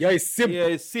weak. Yeah, it's simple. Yeah,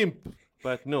 it's simp.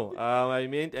 But no, I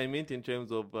meant in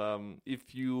terms of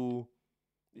if you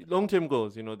long-term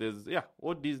goals, there's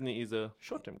what Disney is a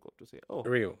short-term goal to say,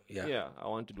 Real. Yeah. I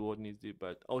want to do what Disney,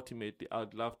 but ultimately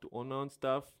I'd love to own on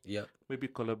stuff. Yeah. Maybe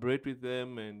collaborate with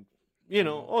them and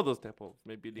all those type of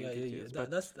maybe linkages. Yeah.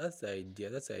 That's the idea.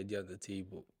 That's the idea on the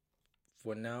table.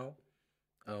 For now,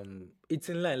 it's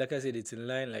in line. Like I said, it's in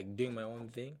line. Like doing my own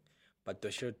thing, but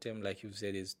the short term, like you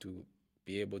said, is to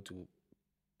be able to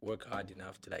work hard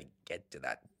enough to like get to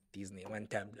that Disney one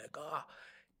time. Like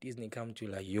Disney come to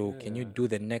like, yo, can you do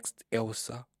the next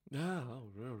Elsa? Yeah,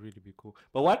 that would really be cool.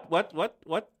 But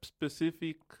what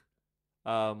specific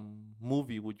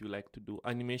movie would you like to do?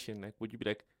 Animation, like would you be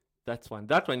like, that one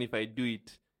if I do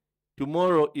it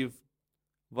tomorrow, if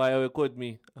Viola called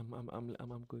me,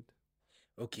 I'm good.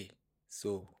 Okay,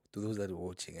 so to those that are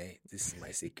watching, this is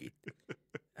my secret.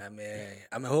 I'm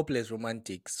a hopeless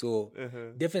romantic, so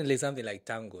definitely something like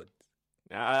Tangled.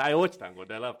 I watch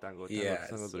Tangled. I love Tangled. Yeah,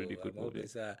 Tangled really good movie.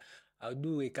 I'll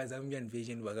do a Kazambian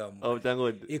version of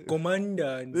Tangled. A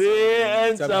commander and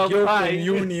some girl pie. from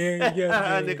uni.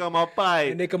 And they come up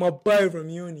pie. From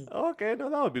uni. Okay, no,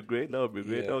 that would be great. Yeah.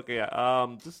 Okay,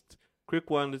 just quick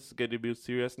one. Let's get a bit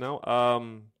serious now.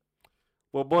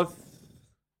 We're both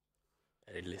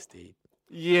real estate.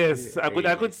 Yes, I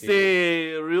could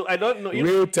say real. I don't know.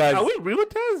 Realtors. Are we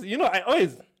realtors? I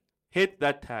always hate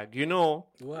that tag.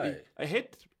 Why? I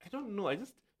don't know. I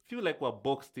just feel like we're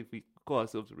boxed if we call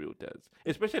ourselves realtors,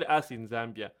 especially us in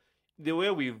Zambia. The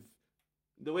way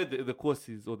the course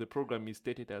is or the program is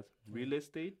stated as real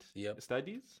estate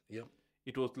studies. Yep.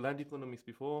 It was land economics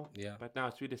before, Yeah. but now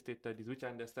it's real estate studies, which I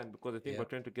understand because I think Yeah. we're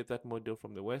trying to get that model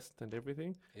from the West and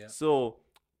everything. Yeah. So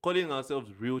calling ourselves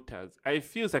realtors, I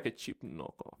feel like a cheap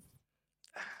knockoff.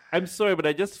 I'm sorry, but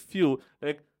I just feel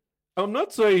like I'm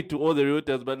not sorry to all the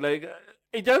realtors, but like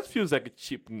it just feels like a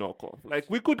cheap knockoff. Like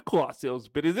we could call ourselves,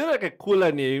 but is there like a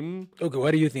cooler name? Okay,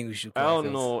 what do you think we should call I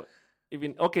don't know.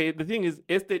 The thing is,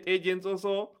 estate agents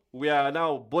also, we are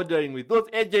now bordering with those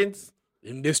agents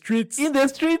in the streets.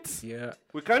 Yeah.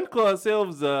 We can't call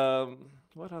ourselves,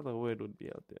 what other word would be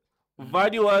out there?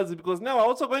 Valuers, because now we're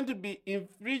also going to be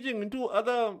infringing into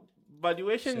other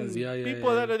valuation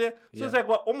people that are there. So it's like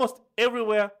we're almost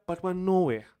everywhere, but we're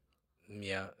nowhere.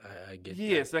 Yeah, I get that.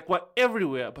 Yes, like we're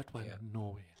everywhere, but we're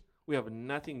nowhere. We have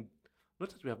nothing, not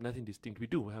that we have nothing distinct. We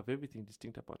do, we have everything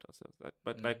distinct about ourselves.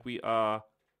 But like we're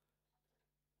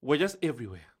just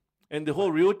everywhere. And the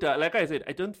whole realtor, like I said,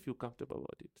 I don't feel comfortable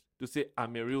about it. To say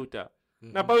I'm a realtor.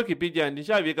 Na pa Wikipedia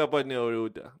nishavika pa ni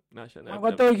realtor.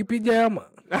 Wikipedia yama.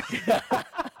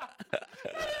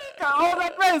 I was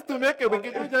advised to make a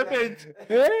Wikipedia page.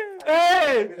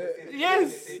 Hey,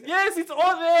 yes, it's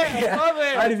all there. It's all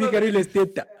there. How do you real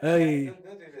estate? Hey.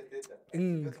 Not real estate.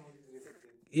 Mm. Come on, real estate.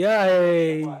 Yeah,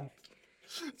 hey.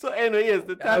 So anyway, yes,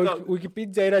 the tag.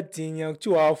 Wikipedia ira tinya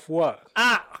kuchwafwa.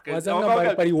 Okay. Wasanga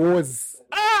bali pali was.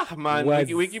 Man, Was.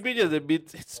 Wikipedia is a bit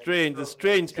strange. It's a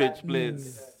strange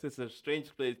place. It's a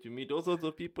strange place to meet all sorts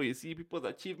of people. You see people's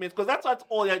achievements because that's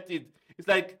all that is. It's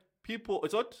like people.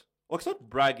 It's not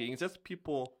bragging. It's just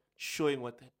people showing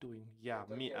what they're doing. Yeah,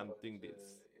 me, I'm doing this.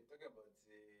 You're talking about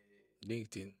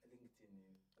LinkedIn.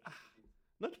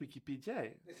 Not Wikipedia.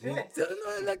 So,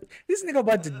 no, like this nigga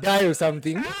about to die or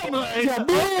something.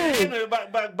 Anyway,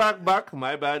 back.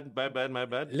 My bad.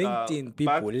 LinkedIn, people.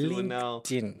 Back to now.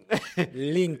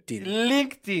 LinkedIn.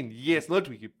 LinkedIn. Yes, not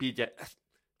Wikipedia.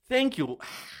 Thank you.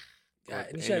 Yeah,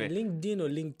 God, Nisha, anyway. LinkedIn or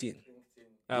LinkedIn?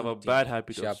 I have a LinkedIn. bad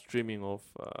habit Sharp. of streaming off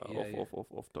Yeah.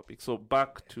 off topic. So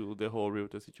back to the whole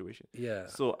realtor situation. Yeah.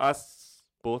 So us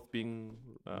both being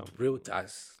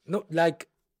Realtors. No, like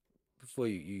before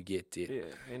you get it.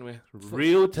 yeah. Anyway,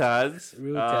 realtors.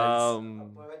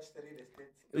 Watch the real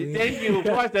estate. Thank you.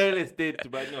 Watch the real estate,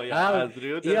 but no, yeah, as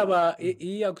realtors. Yeah, but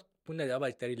yeah,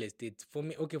 about real estate. For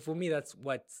me,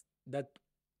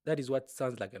 that is what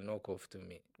sounds like a knockoff to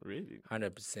me. Really?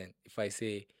 100%. If I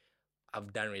say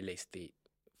I've done real estate,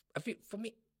 I feel for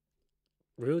me,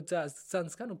 realtors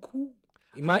sounds kind of cool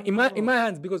in my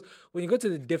hands, because when you go to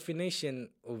the definition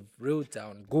of realtor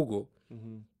on Google,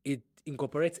 it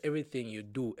incorporates everything you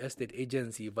do: estate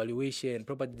agency, valuation,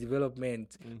 property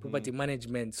development, property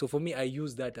management. So for me, I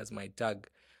use that as my tag.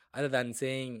 Other than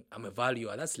saying I'm a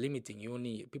valuer, that's limiting. You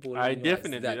only people. I only know as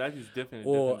definitely that is definitely.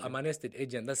 or definitely. I'm an estate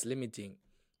agent, that's limiting.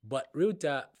 But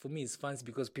realtor for me is fancy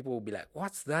because people will be like,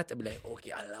 "What's that?" I'll be like,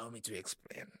 "Okay, allow me to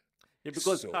explain." Yeah,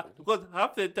 because So- because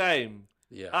half the time,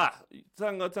 Yeah.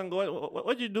 Tango,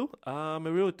 what do you do? I'm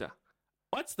a realtor.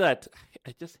 What's that?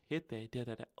 I just hate the idea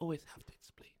that I always have to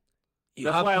explain. You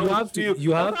That's have, why I you always have to feel-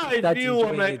 you have that's to how I start feel. I'm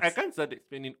enjoying like, it. I can't start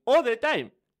explaining all the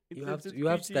time. You It's- have it's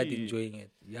to start pretty- enjoying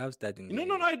it. You have to start enjoying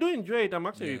No, it. I do enjoy it. I'm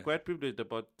actually Yeah. quite privileged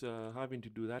about having to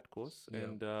do that course, Yeah.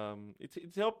 and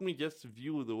it's helped me just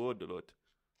view the world a lot.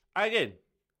 Again,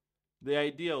 the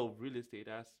idea of real estate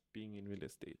as being in real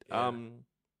estate. Yeah.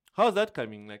 How's that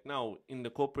coming? Like now in the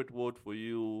corporate world for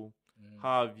you,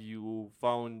 how have you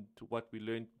found what we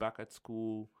learned back at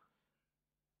school?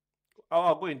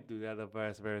 I'll go into the other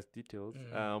various details,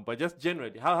 but just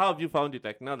generally, how have you found it?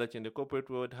 Like now that you're in the corporate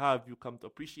world, how have you come to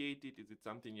appreciate it? Is it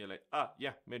something you're like,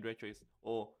 yeah, made right choice,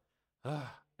 or I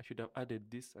should have added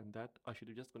this and that, I should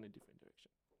have just gone a different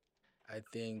direction? I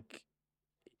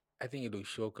think it will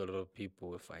shock a lot of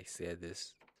people if I say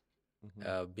this.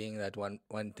 Being that one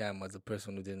time as a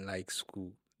person who didn't like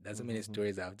school, there's so many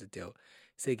stories I have to tell.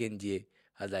 Second year,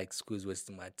 I was like, school's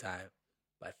wasting my time.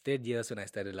 But third year, that's when I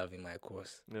started loving my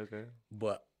course. Okay.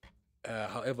 But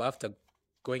however, after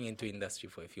going into industry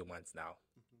for a few months now,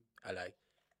 I like,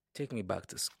 take me back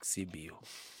to CBO.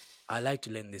 I like to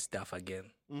learn this stuff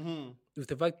again. With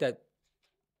the fact that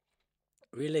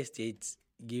real estate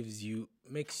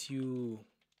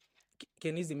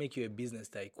can easily make you a business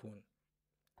tycoon.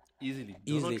 Easily.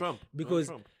 Easily. Donald Trump. Because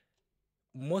Donald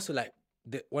Trump. most of like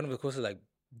one of the courses like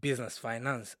business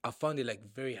finance, I found it like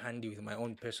very handy with my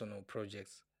own personal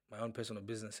projects, my own personal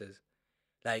businesses.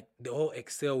 Like the whole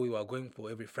Excel we were going for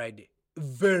every Friday.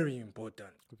 Very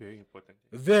important. Very important.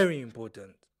 Very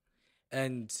important.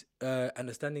 And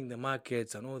understanding the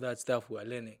markets and all that stuff we are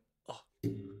learning.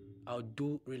 I'll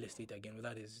do real estate again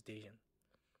without hesitation.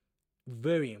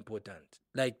 Very important.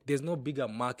 Like there's no bigger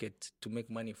market to make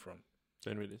money from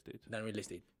Then real estate. than real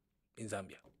estate in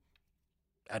Zambia.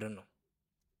 I don't know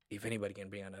if anybody can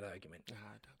bring another argument.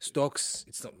 Stocks,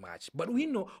 it's not much. But we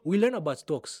learn about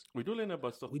stocks. We do learn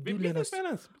about stuff. We do learn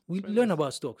learn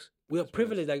about stocks. We are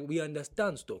privileged, like we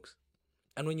understand stocks.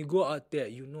 And when you go out there,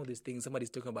 you know these things. Somebody's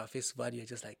talking about face value, you're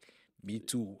just like, me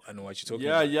too. I know what you're talking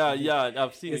about. Yeah.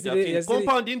 I've seen it. Yesterday-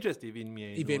 Compound interest, even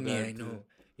me. Even me, that, I know.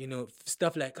 You know,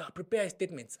 stuff like prepare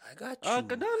statements. I got you. No I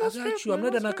got stress, you. I'm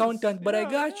man, not no an stress. accountant, but I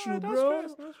got you, no bro.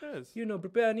 Stress, no stress. You know,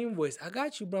 prepare an invoice. I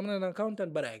got you, bro. I'm not an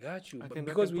accountant, but I got you. I But can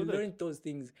because we pull it. learned those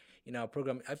things in our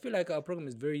program, I feel like our program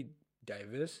is very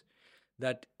diverse.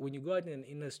 That when you go out in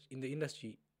the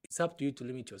industry, it's up to you to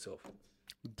limit yourself.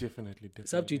 Definitely.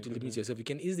 It's up to you to limit yourself. You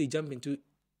can easily jump into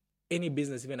any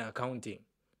business, even accounting.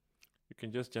 You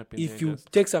can just jump in If there and you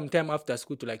just- take some time after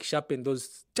school to like sharpen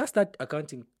those, just that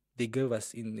accounting they gave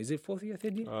us in, is it fourth year,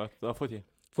 third year? 40.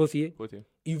 Fourth year. 40.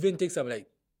 You even take some like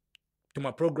to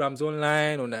my programs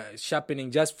online on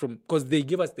sharpening just from because they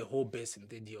give us the whole base in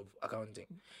the day of accounting.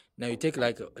 Now you take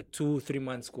like a 2-3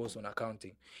 months course on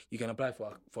accounting, you can apply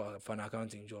for an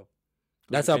accounting job.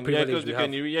 That's how privileged we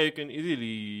have. You can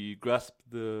easily grasp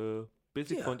the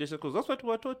basic Yeah. foundation because that's what we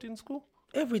were taught in school.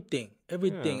 Everything.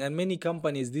 Yeah. And many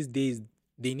companies these days,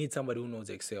 they need somebody who knows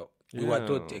Excel. We were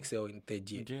taught Yeah. Excel in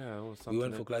third year. Yeah, or We something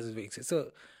went for classes with Excel.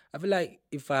 So I feel like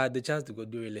if I had the chance to go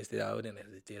do real estate, I wouldn't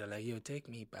hesitate. I'm like, yo, take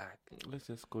me back. Let's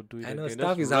just go do it. I know again.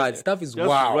 stuff Just is run hard. it. Stuff is Just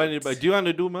wild. run it, but do you want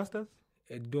to do masters?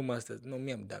 Do masters. No,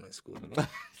 me, I'm done with school.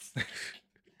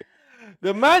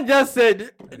 The man just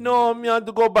said, "No, me I want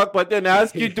to go back," but then I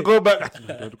asked you to go back.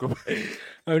 Don't go back.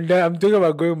 I'm talking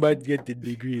about going back to get the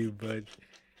degree, but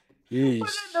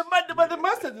But the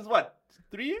masters is what?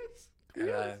 3 years?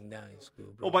 I'm done in school,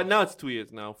 bro. Oh, but now it's 2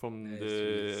 years now from Yeah, it's 2 the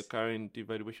years. current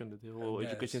evaluation of the whole Yeah,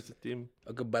 education it's- system.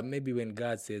 Okay, but maybe when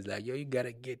God says like, yo, you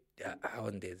gotta get, I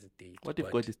won't hesitate. What if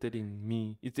but God is telling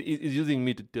me? It's using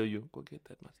me to tell you, go get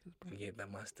that master's. bro. get the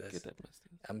masters? Get that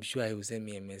master's. I'm sure he will send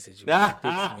me a message. He will text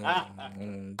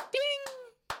me,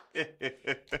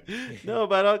 No,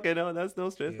 but okay, no, that's no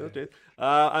stress, no stress.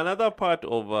 Another part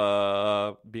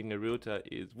of being a realtor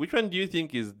is which one do you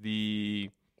think is the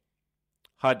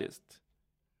hardest?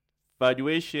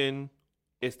 Valuation,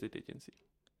 estate agency.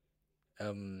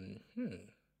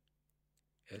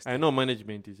 I know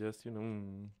management is just you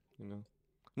know.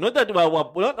 Not that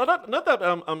not that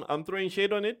I'm throwing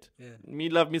shade on it. Yeah. Me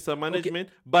love me some management,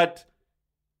 but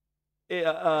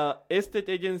estate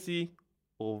agency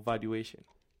or valuation.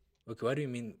 Okay, what do you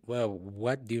mean? Well,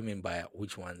 what do you mean by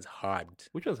which one's hard?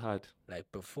 Which one's hard?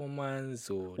 Like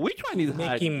performance or Which one is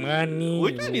making hard? money?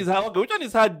 Which one is hard? Okay, which one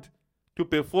is hard to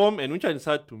perform and which one is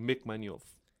hard to make money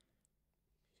off?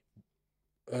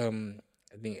 I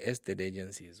think estate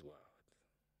agency is wild.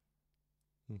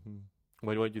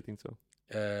 Why do you think so?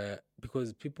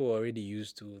 Because people are already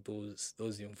used to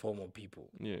those informal people.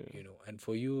 Yeah. You know, and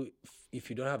for you, if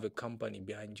you don't have a company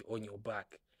behind you on your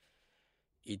back,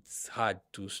 it's hard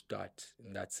to start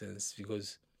in that sense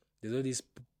because there's all this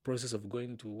process of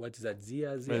going to what is that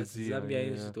Zambia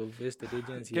Institute of Estate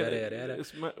Agency, yada yada yada.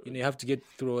 You know, you have to get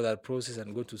through all that process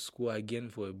and go to school again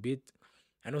for a bit,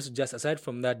 and also just aside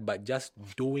from that, but just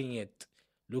doing it,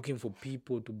 looking for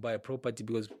people to buy property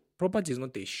because property is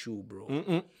not a shoe,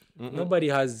 bro. Nobody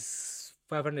has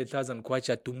 500,000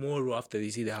 kwacha tomorrow after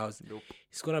they see the house. Nope.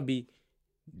 It's gonna be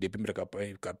the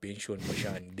pension,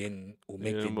 then we'll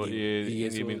make the deal.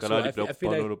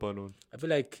 I feel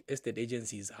like estate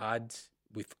agency is hard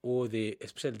with all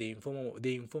especially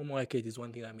the informal market is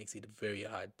one thing that makes it very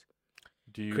hard.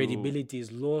 Credibility is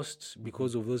lost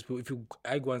because of those people. If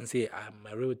I go and say I'm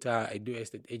a realtor, I do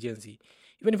estate agency,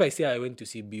 even if I say I went to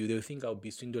CBU, they'll think I'll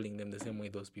be swindling them the same way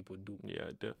those people do.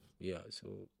 Yeah,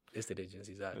 so estate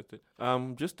agencies are.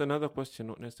 Just another question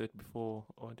on estate before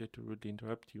I wanted to really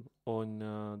interrupt you on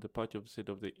the part of said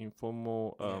of the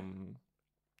informal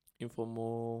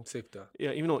informal sector.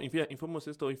 Yeah, informal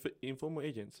sector, informal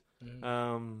agents.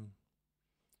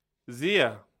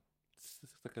 Zia,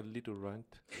 it's like a little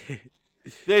rant.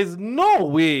 There is no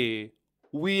way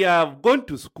we have gone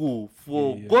to school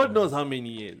for God knows how many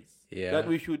years that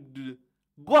we should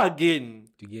go again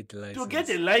to get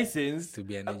a license to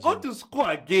be an agent. Go to school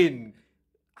again.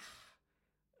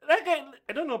 Like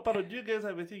I don't know, Paro, do you guys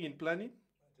have a thing in planning?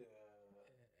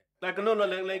 Like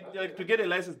like to get a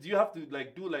license, do you have to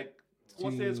like do like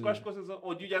courses, crash courses,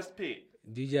 or do you just pay?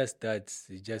 Do you just start?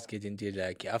 You just get into it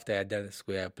like after you're done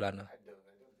square planner?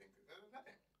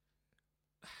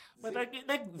 But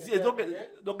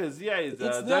Zia is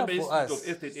Zambia Institute of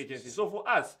Estate Agency. So for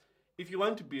us, if you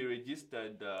want to be a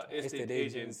registered estate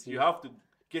agent, you have to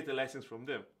get a license from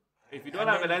them. If you don't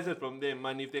have a license from them,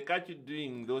 and if they catch you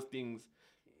doing those things,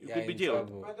 you could be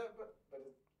jailed. But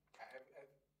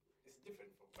it's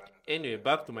different from planner. Anyway,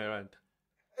 back to my rant.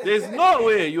 There's no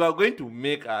way you are going to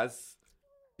make us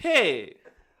pay.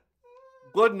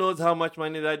 God knows how much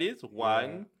money that is.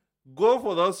 One. Go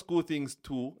for those school things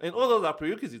too. And all those are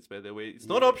prerequisites, by the way. It's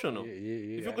not optional.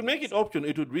 If you could make it optional,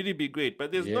 it would really be great.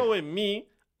 But there's no way me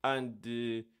and,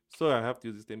 sorry, I have to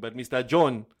use this name, but Mr.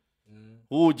 John,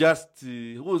 who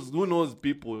knows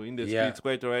people in the streets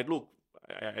quite all right. Look,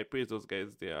 I praise those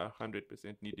guys. They are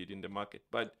 100% needed in the market.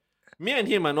 But me and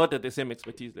him are not at the same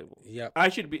expertise level. I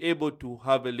should be able to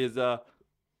have a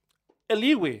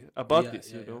leeway about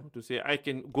this, to say I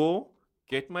can go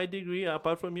get my degree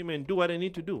apart from him and do what I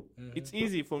need to do. It's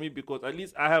easy for me because at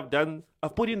least I've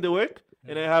put in the work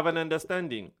and I have an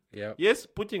understanding. Yes,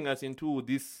 putting us into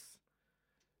this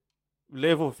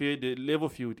level field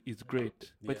is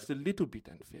great, but it's a little bit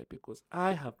unfair because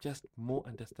I have just more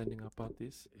understanding about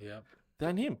this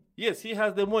than him. Yes, he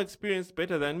has the more experience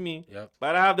better than me, Yep.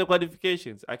 but I have the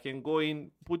qualifications. I can go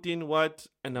in, put in what,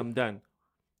 and I'm done.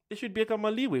 There should become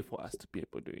a leeway for us to be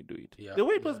able to do it. Yeah, The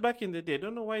way it was yeah. back in the day, I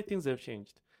don't know why things have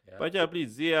changed. Yeah. But yeah,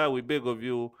 please, Zia, we beg of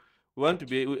you. We want to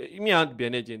be, me, I want to be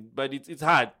an agent, but it's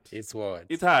hard. It's what?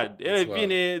 It's hard. It's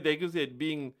Being like you said,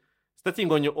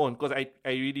 starting on your own, because I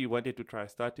really wanted to try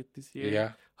start it this year.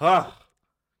 Yeah. I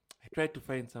tried to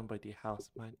find somebody house,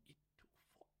 man. It took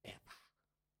forever.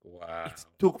 Wow. It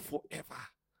took forever.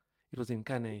 It was in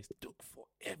Ghana. It took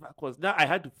forever because now I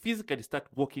had to physically start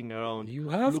walking around. You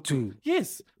have looking. to.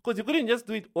 Yes, because you couldn't just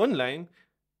do it online.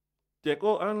 Like,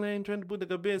 online, trying to put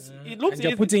the base. It looks And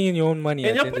you're easy. putting in your own money.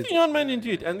 And you're putting your own money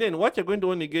into it. And then what you're going to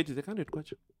only get is 100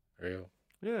 kwacha. Real.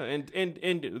 Yeah, and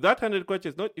that 100 kwacha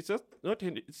is not. It's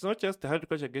not just the 100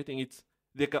 kwacha you're getting. It's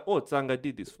like, Tsanga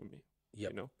did this for me.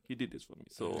 Yep. You know, he did this for me.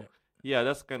 So yeah,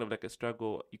 that's kind of like a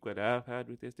struggle equal that I've had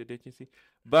with the estate agency.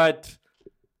 But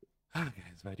guys,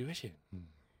 valuation.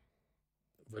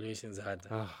 Valuation's hard.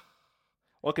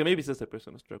 Okay, maybe it's just a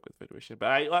personal struggle with valuation.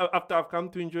 But after I've come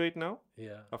to enjoy it now.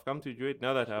 Yeah. I've come to enjoy it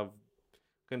now that I've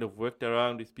kind of worked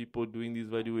around with people doing these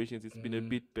valuations. It's been a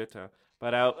bit better.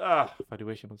 But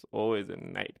valuation was always a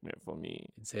nightmare for me.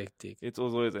 It's hectic. It's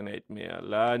always a nightmare.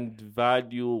 Land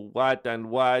value, what and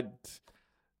what,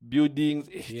 buildings.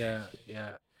 Yeah.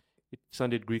 It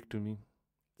sounded Greek to me.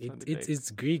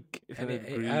 It's Greek. It And sounded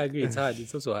I Greek. agree. It's hard.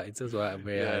 It's also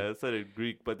very Yeah, hard. it started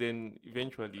Greek, but then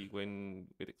eventually, when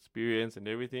with experience and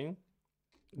everything,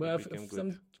 But it became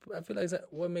good. I feel like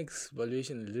what makes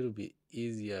valuation a little bit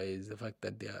easier is the fact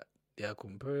that they are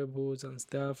comparables and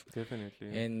stuff.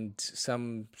 Definitely. And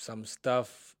some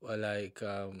stuff are like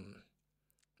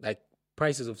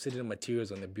prices of certain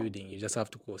materials on the building. You just have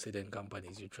to call certain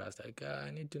companies you trust. Like, I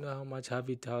need to know how much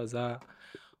heavy tiles are,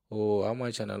 or how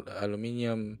much an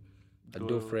aluminium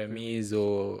door frame is,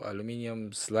 or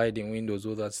aluminium sliding windows,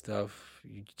 all that stuff.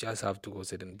 You just have to go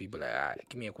certain people like,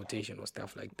 give me a quotation or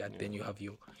stuff like that. Then you have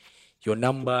your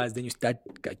numbers. Then you start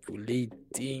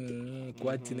calculating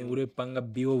panga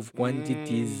bill of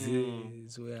quantities.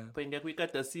 So yeah. Penda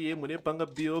kuikata siye munepanga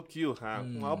BOQ ha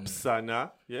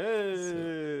mwapsana.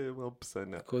 Yeah,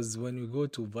 mwapsana. Because when you go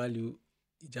to value,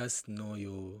 you just know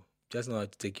how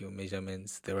to take your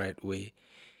measurements the right way.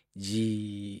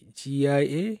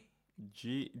 GIA?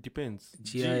 Depends.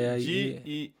 GIA.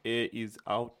 GEA is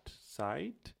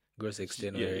outside. Gross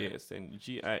external Yeah, area. yes, and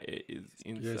GIA is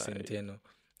inside. Gross internal.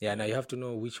 Yeah, now you have to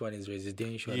know which one is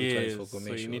residential and which one is for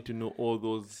commercial. So you need to know all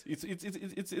those. It's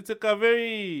like a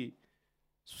very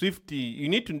swifty. You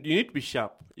need to be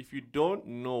sharp. If you don't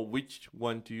know which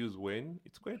one to use when,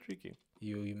 it's quite tricky.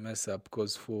 You mess up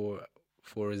because for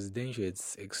residential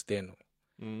it's external.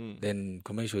 Then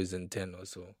commercial is internal.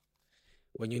 So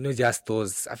when you know just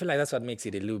those, I feel like that's what makes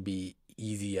it a little bit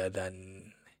easier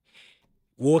than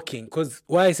walking. Because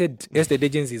why I said estate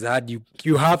agency is hard, you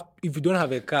have, if you don't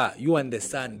have a car, you and the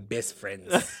son best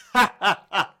friends. It's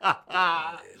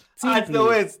the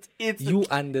worst. You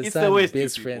and the it's son the worst,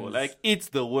 best you people. friends. Like, it's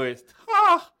the worst.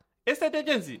 Estate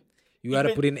agency. You got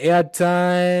to put in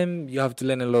airtime. You have to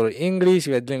learn a lot of English.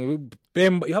 You have to know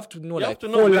You like have to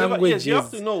know 4 wherever, languages. yes, you have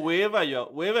to know wherever you're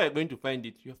going to find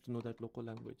it. You have to know that local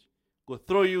language. Go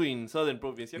throw you in southern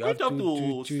province. You're going to have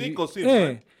to sink or swim. Yeah,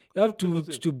 Man. you have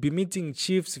to be meeting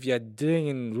chiefs if you're doing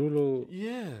in rural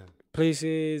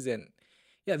places, and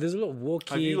there's a lot of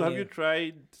walking. Have you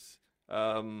tried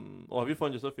or have you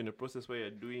found yourself in a process where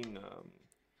you're doing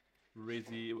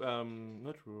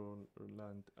not rural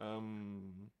land,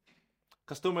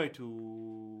 customary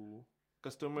to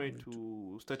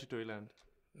statutory land?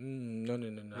 No.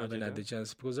 I haven't had the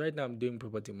chance because right now I'm doing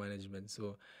property management.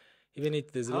 So even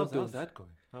if there's a lot of how's that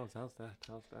going? How's that?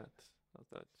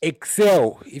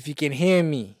 Excel, if you can hear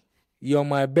me, you're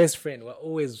my best friend. We're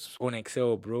always on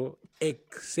Excel, bro.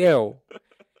 Excel,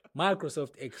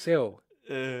 Microsoft Excel.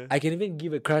 I can even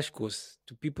give a crash course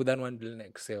to people that want to learn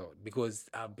Excel because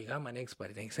I've become an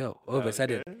expert in Excel. All of a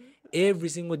sudden, every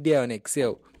single day on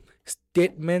Excel,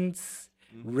 statements,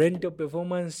 rental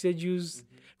performance schedules,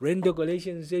 rental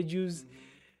collection schedules.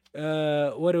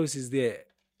 What else is there?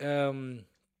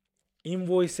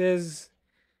 Invoices.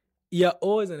 You're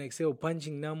always on Excel,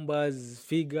 punching numbers,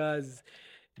 figures,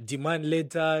 demand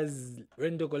letters,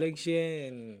 rental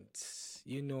collection.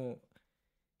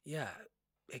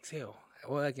 Excel.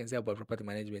 What I can say about property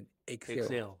management,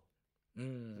 Excel.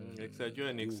 Excel, you're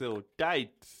an Excel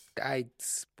tight,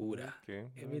 Buddha. Okay.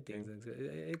 Everything's Excel.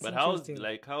 It's but how's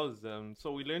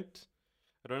so we learned.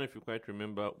 I don't know if you quite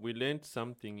remember. We learned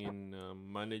something in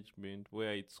management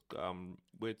where it's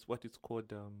what it's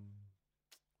called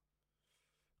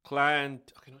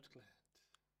client. Okay, not client.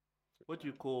 What do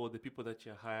you call the people that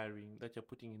you're hiring, that you're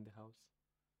putting in the house?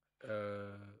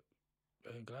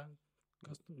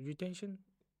 Retention,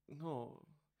 No,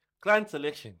 client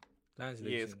selection. client Yes,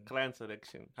 selection. client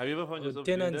selection. Have you ever found yourself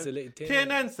Tenant doing that? selection.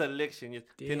 Tenant selection. Yes,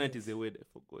 tenant Tenants. is the word I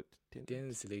forgot. Tenant.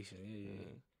 Tenant selection.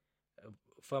 Yeah.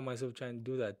 Found myself trying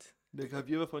to do that. Like, have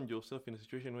you ever found yourself in a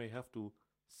situation where you have to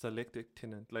select a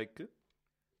tenant? Like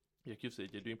you said,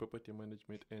 you're doing property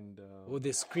management and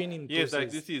The screening yes, process.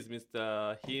 like this is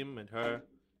Mr. Him and her,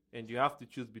 and you have to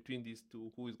choose between these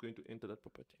two who is going to enter that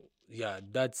property. Yeah,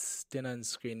 that's tenant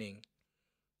screening.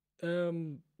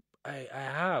 I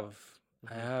have,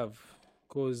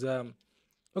 cause okay,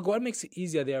 what makes it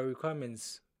easier? There are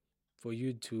requirements for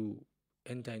you to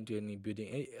enter into any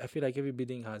building. I feel like every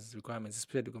building has requirements,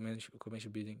 especially the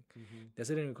commercial building. There are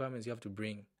certain requirements you have to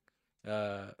bring.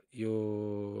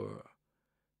 Your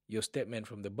statement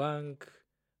from the bank,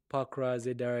 PACRA,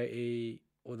 ZRA,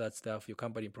 all that stuff, your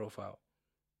company profile.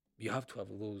 You have to have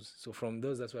those. So from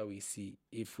those, that's why we see.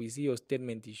 If we see your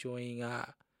statement is showing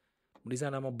these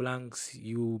are number blanks,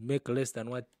 you make less than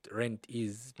what rent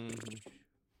is.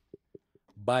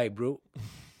 Bye, bro.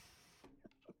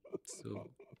 So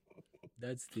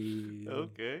that's the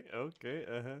Okay.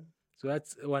 So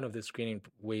that's one of the screening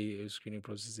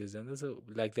processes, and also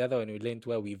like the other one we learned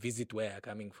where we visit where you're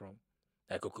coming from.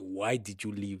 Like, okay, why did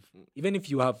you leave? Even if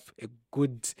you have a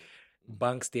good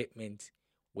bank statement,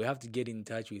 we have to get in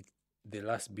touch with the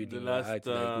last building, The last like,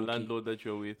 okay, landlord that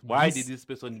you're with. Why this- did this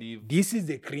person leave? this is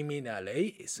the criminal,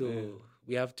 eh? So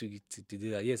we have to do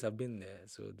that. Yes, I've been there.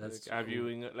 So that's Like, have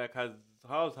cool. you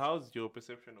how's your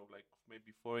perception of like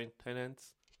maybe foreign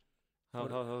tenants? How's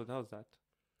that?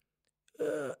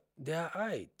 They are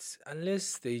right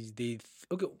unless okay.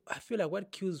 I feel like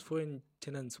what kills foreign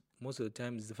tenants most of the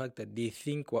time is the fact that they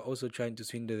think we're also trying to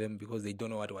swindle them because they don't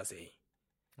know what we're saying.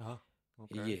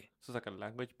 Okay. Yeah. So it's like a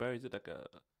language barrier. Is it like a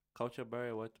culture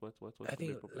barrier? What? I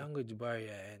think language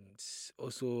barrier and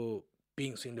also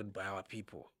being swindled by our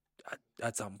people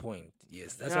at some point.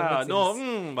 Yes, that's what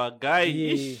makes but guy.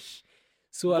 Yeah. Ish.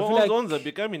 So I feel like ones are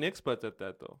becoming experts at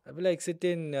that though. I feel like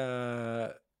certain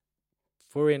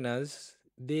foreigners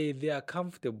they are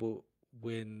comfortable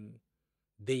when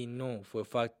they know for a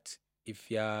fact if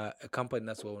you're a company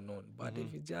that's well known. But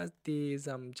if it's just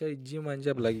some gym and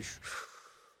job like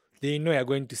they know you're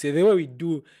going to say the way we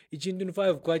do it's in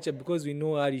 25 kwacha because we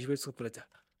know how the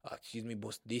excuse me,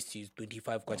 boss, this is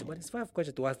 25 kwacha, but it's 5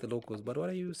 kwacha to us the locals. But what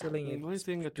are you selling it? Why are you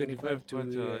saying at 25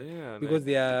 to yeah, because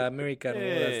they are American and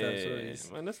all that stuff. So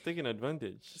yeah, man, that's taking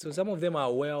advantage. so some of them are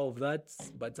aware of that,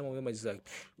 but some of them are just like,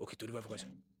 okay, 25 kwacha.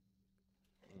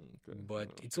 Okay. But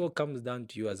it all comes down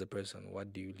to you as a person.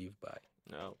 What do you live by?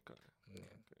 Okay. Yeah.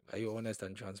 Are you honest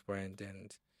and transparent,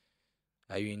 and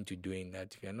are you into doing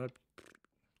that? If you're not,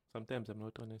 Sometimes I'm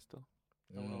not honest though.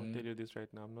 I'll tell you this right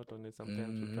now. I'm not honest.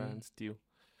 Sometimes we try and steal.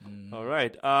 All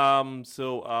right.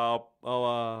 So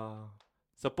our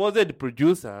supposed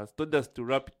producer has told us to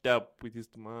wrap it up with his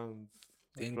demands.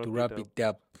 then to wrap it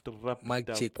up, To wrap mic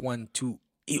it up. check 1 2.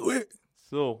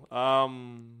 So,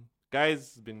 guys,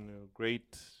 it's been a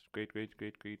great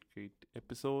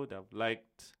episode. I've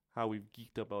liked how we've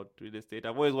geeked about real estate.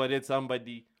 I've always wanted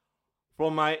somebody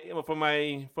from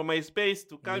my space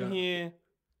to come here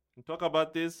and talk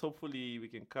about this. Hopefully, we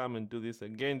can come and do this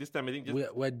again. This time, I think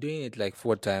We're doing it like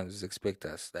 4 times. Expect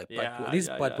us. Like this is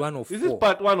part 1 of 4. This is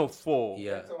part 1 of 4.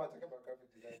 Yeah. Someone talk about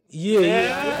graphic design. Yeah. We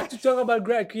have to talk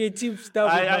about creative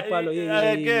stuff with Mapalo.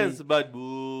 I guess, but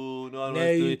boo, no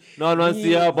one Nah, wants to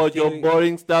hear about your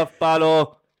boring stuff,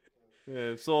 Palo.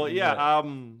 Yeah, so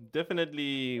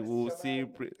definitely we'll see.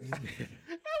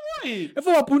 If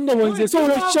I put them on so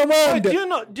Wait, do you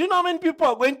know how many people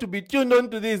are going to be tuned on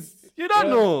to this? You don't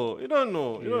know. You don't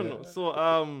know.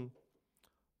 So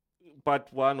part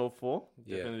 1 of 4,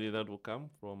 definitely that will come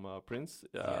from Prince.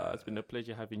 It's been a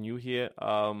pleasure having you here.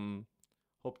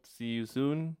 Hope to see you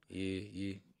soon.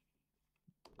 Yeah.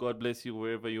 God bless you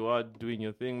wherever you are doing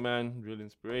your thing, man. Real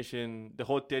inspiration. The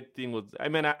whole TED thing was. I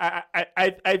mean,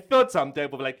 I felt some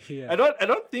type of like. Yeah. I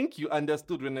don't think you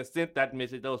understood when I sent that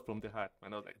message. That was from the heart,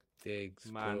 man. I was like, Thanks,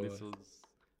 man, bro. this was.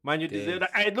 Man, you deserve that.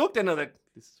 I looked and I was like,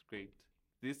 this is great.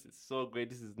 This is so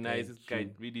great. This is nice. This guy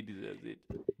really deserves it.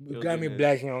 You got me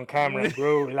blushing on camera,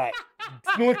 bro. Like,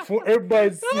 it's not for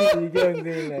everybody to see. You know what I'm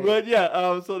saying? Like, But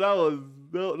yeah, so that was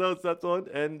that one,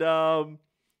 and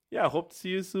yeah, hope to see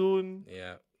you soon.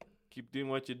 yeah. Keep doing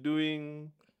what you're doing.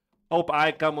 Hope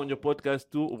I come on your podcast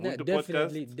too. Nah, Ubuntu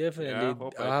definitely. podcast. Yeah,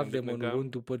 hope I I'll have can them on definitely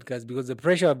come. Ubuntu podcast because the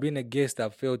pressure of being a guest, I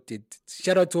felt it.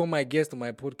 Shout out to all my guests on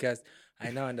my podcast.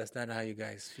 I now understand how you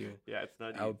guys feel. Yeah, it's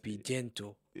not I'll easy. be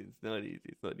gentle. It's not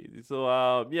easy.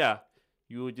 So yeah,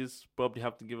 you will just probably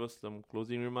have to give us some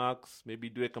closing remarks. Maybe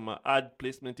do a ad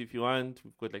placement if you want.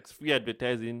 We've got like free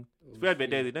advertising. Free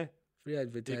advertising, eh? Free You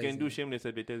advertising. can do shameless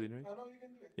advertising, right? I know you can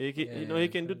do it. You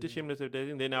can do the shameless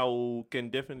advertising. Then can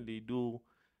definitely do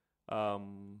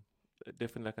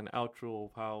definitely like an outro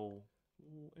of how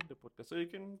we'll end the podcast. So you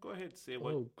can go ahead, say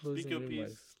what, speak your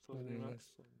piece. Closing remarks.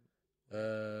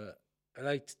 I'd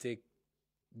like to take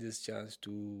this chance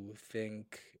to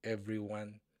thank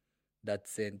everyone that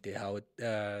sent a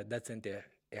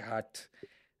heart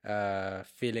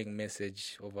feeling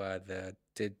message over the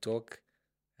TED Talk,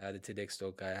 the TEDx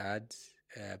talk I had.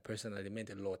 Personally, it meant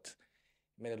a lot.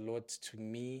 It meant a lot to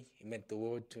me. It meant the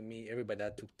world to me. Everybody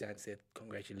that took time said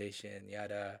congratulations.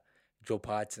 Yada, drop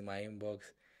hearts in my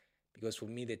inbox. Because for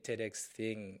me, the TEDx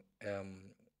thing,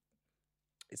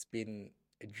 it's been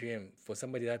a dream. For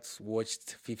somebody that's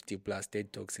watched 50 plus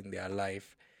TED Talks in their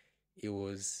life, it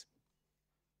was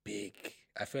big.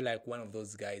 I feel like one of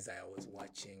those guys I was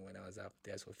watching when I was up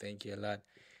there. So thank you a lot.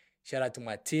 Shout out to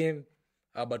my team,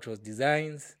 Albatross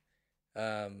Designs.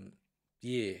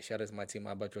 Shout out to my team,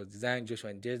 Albatross Design, Joshua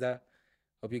and Jeza.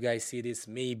 Hope you guys see this.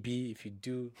 Maybe if you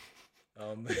do.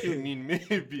 What do you mean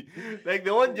maybe? Like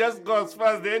the one just goes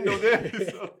past the end of the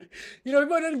episode. People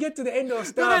don't get to the end of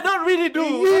stuff. No, they don't really do.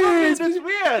 Yes, It's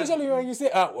weird. especially when you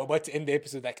say, we're about to end the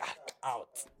episode, like,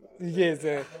 out. Yes.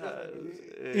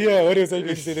 What else are you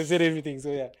going to say? They said everything.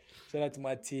 So, yeah. Shout out to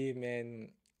my team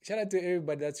and shout out to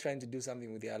everybody that's trying to do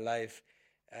something with their life.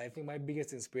 I think my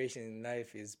biggest inspiration in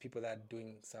life is people that are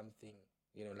doing something,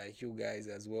 like you guys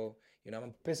as well.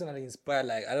 I'm personally inspired.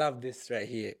 Like, I love this right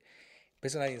here.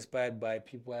 Personally inspired by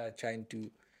people that are trying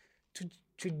to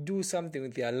do something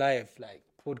with their life, like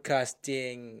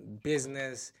podcasting,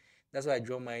 business. That's why I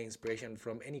draw my inspiration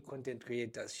from. Any content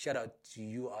creators. Shout out to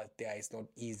you out there. It's not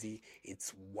easy.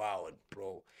 It's wild,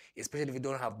 bro. Especially if you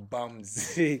don't have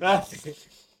bums. It's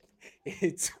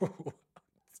wild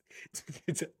to get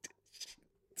attention.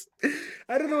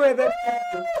 I don't know where that came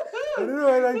from.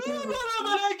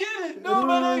 I get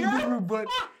it. But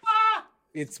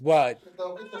it's wild.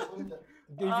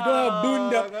 If you don't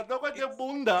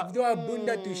have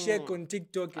bunda to shake on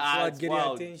TikTok, it's wild getting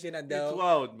attention. And it's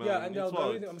wild, man. Yeah, and the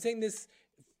algorithm. I'm saying this.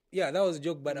 Yeah, that was a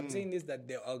joke, but I'm saying this that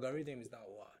the algorithm is not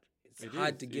wild. It's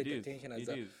hard to get attention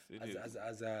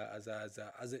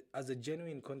as a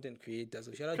genuine content creator.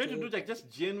 So shout out Try to do like just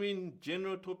genuine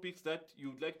general topics that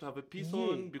you'd like to have a piece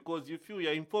on because you feel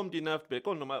you're informed enough. Like,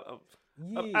 oh no,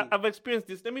 I've experienced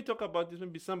this. Let me talk about this.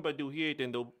 Maybe somebody will hear it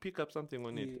and they'll pick up something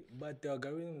on it. But the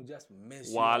algorithm will just mess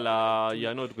you Voila, up.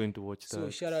 you're not going to watch that. So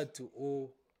shout out to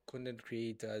all content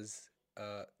creators.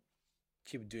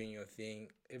 Keep doing your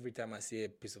thing. Every time I see a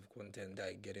piece of content,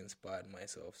 I get inspired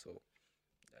myself. So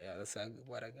yeah, that's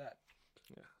what I got.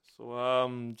 Yeah.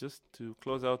 So just to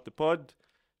close out the pod,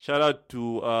 shout out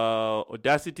to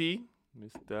Audacity,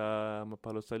 Mr.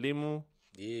 Mapalo Salimu.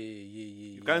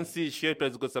 You can't see his shirt, but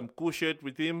he's got some cool shirt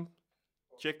with him.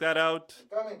 Check that out.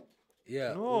 Coming.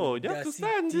 Yeah. No, you have to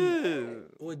stand.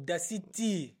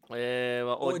 Audacity.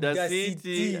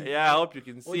 Audacity. Yeah, I hope you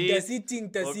can see it.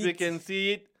 Hope you can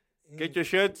see it. Get your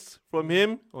shirts from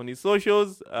him on his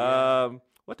socials. What are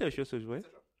your socials, right?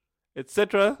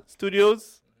 Etc.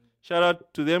 Studios. Shout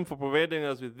out to them for providing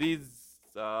us with these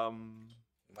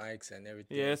mics and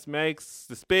everything. Yes, mics,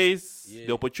 the space,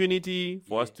 the opportunity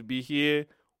for us to be here.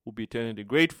 We'll be eternally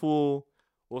grateful.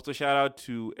 Also, shout out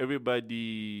to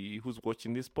everybody who's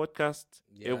watching this podcast.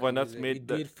 Everyone that's made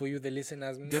we do it for you, the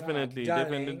listeners. Definitely.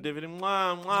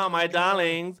 Mwah, my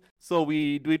darlings. So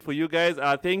we do it for you guys.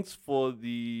 Thanks for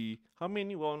the how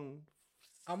many one?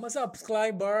 How much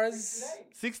subscribers?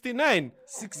 69.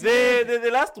 The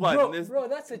last one. Bro,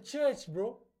 that's a church,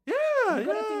 bro. Yeah, you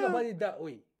gotta think about it that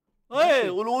way. Hey,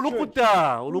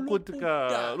 ulukuta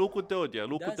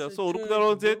so ulukuta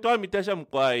lonse twamitasha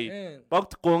mkwai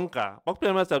pakutukonka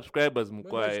pakupema subscribers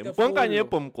mkwai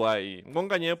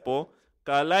mkonka nyepo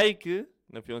ka like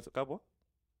na fiança kapo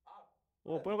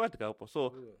põe kwati kapo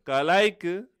so ka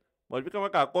like walipika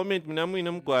maka comment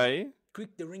minamu mkwai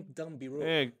click the link down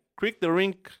below click the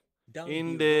link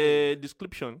in the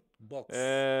description box.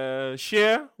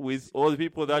 Share with all the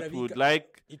people that would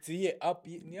like. It's here up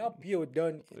here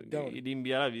down.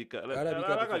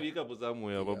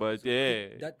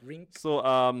 That ring. So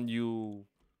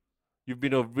you've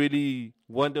been of really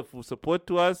wonderful support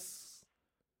to us.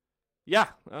 Yeah.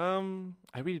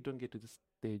 I really don't get to this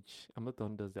stage. I'm not the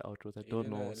one who does the outros. I don't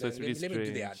know. So it's really strange.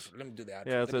 Let me do the outro.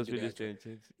 Yeah, so it's really strange.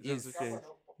 Yes.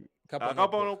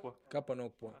 Kapanopo.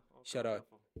 Shout out.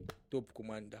 Top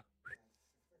Commander.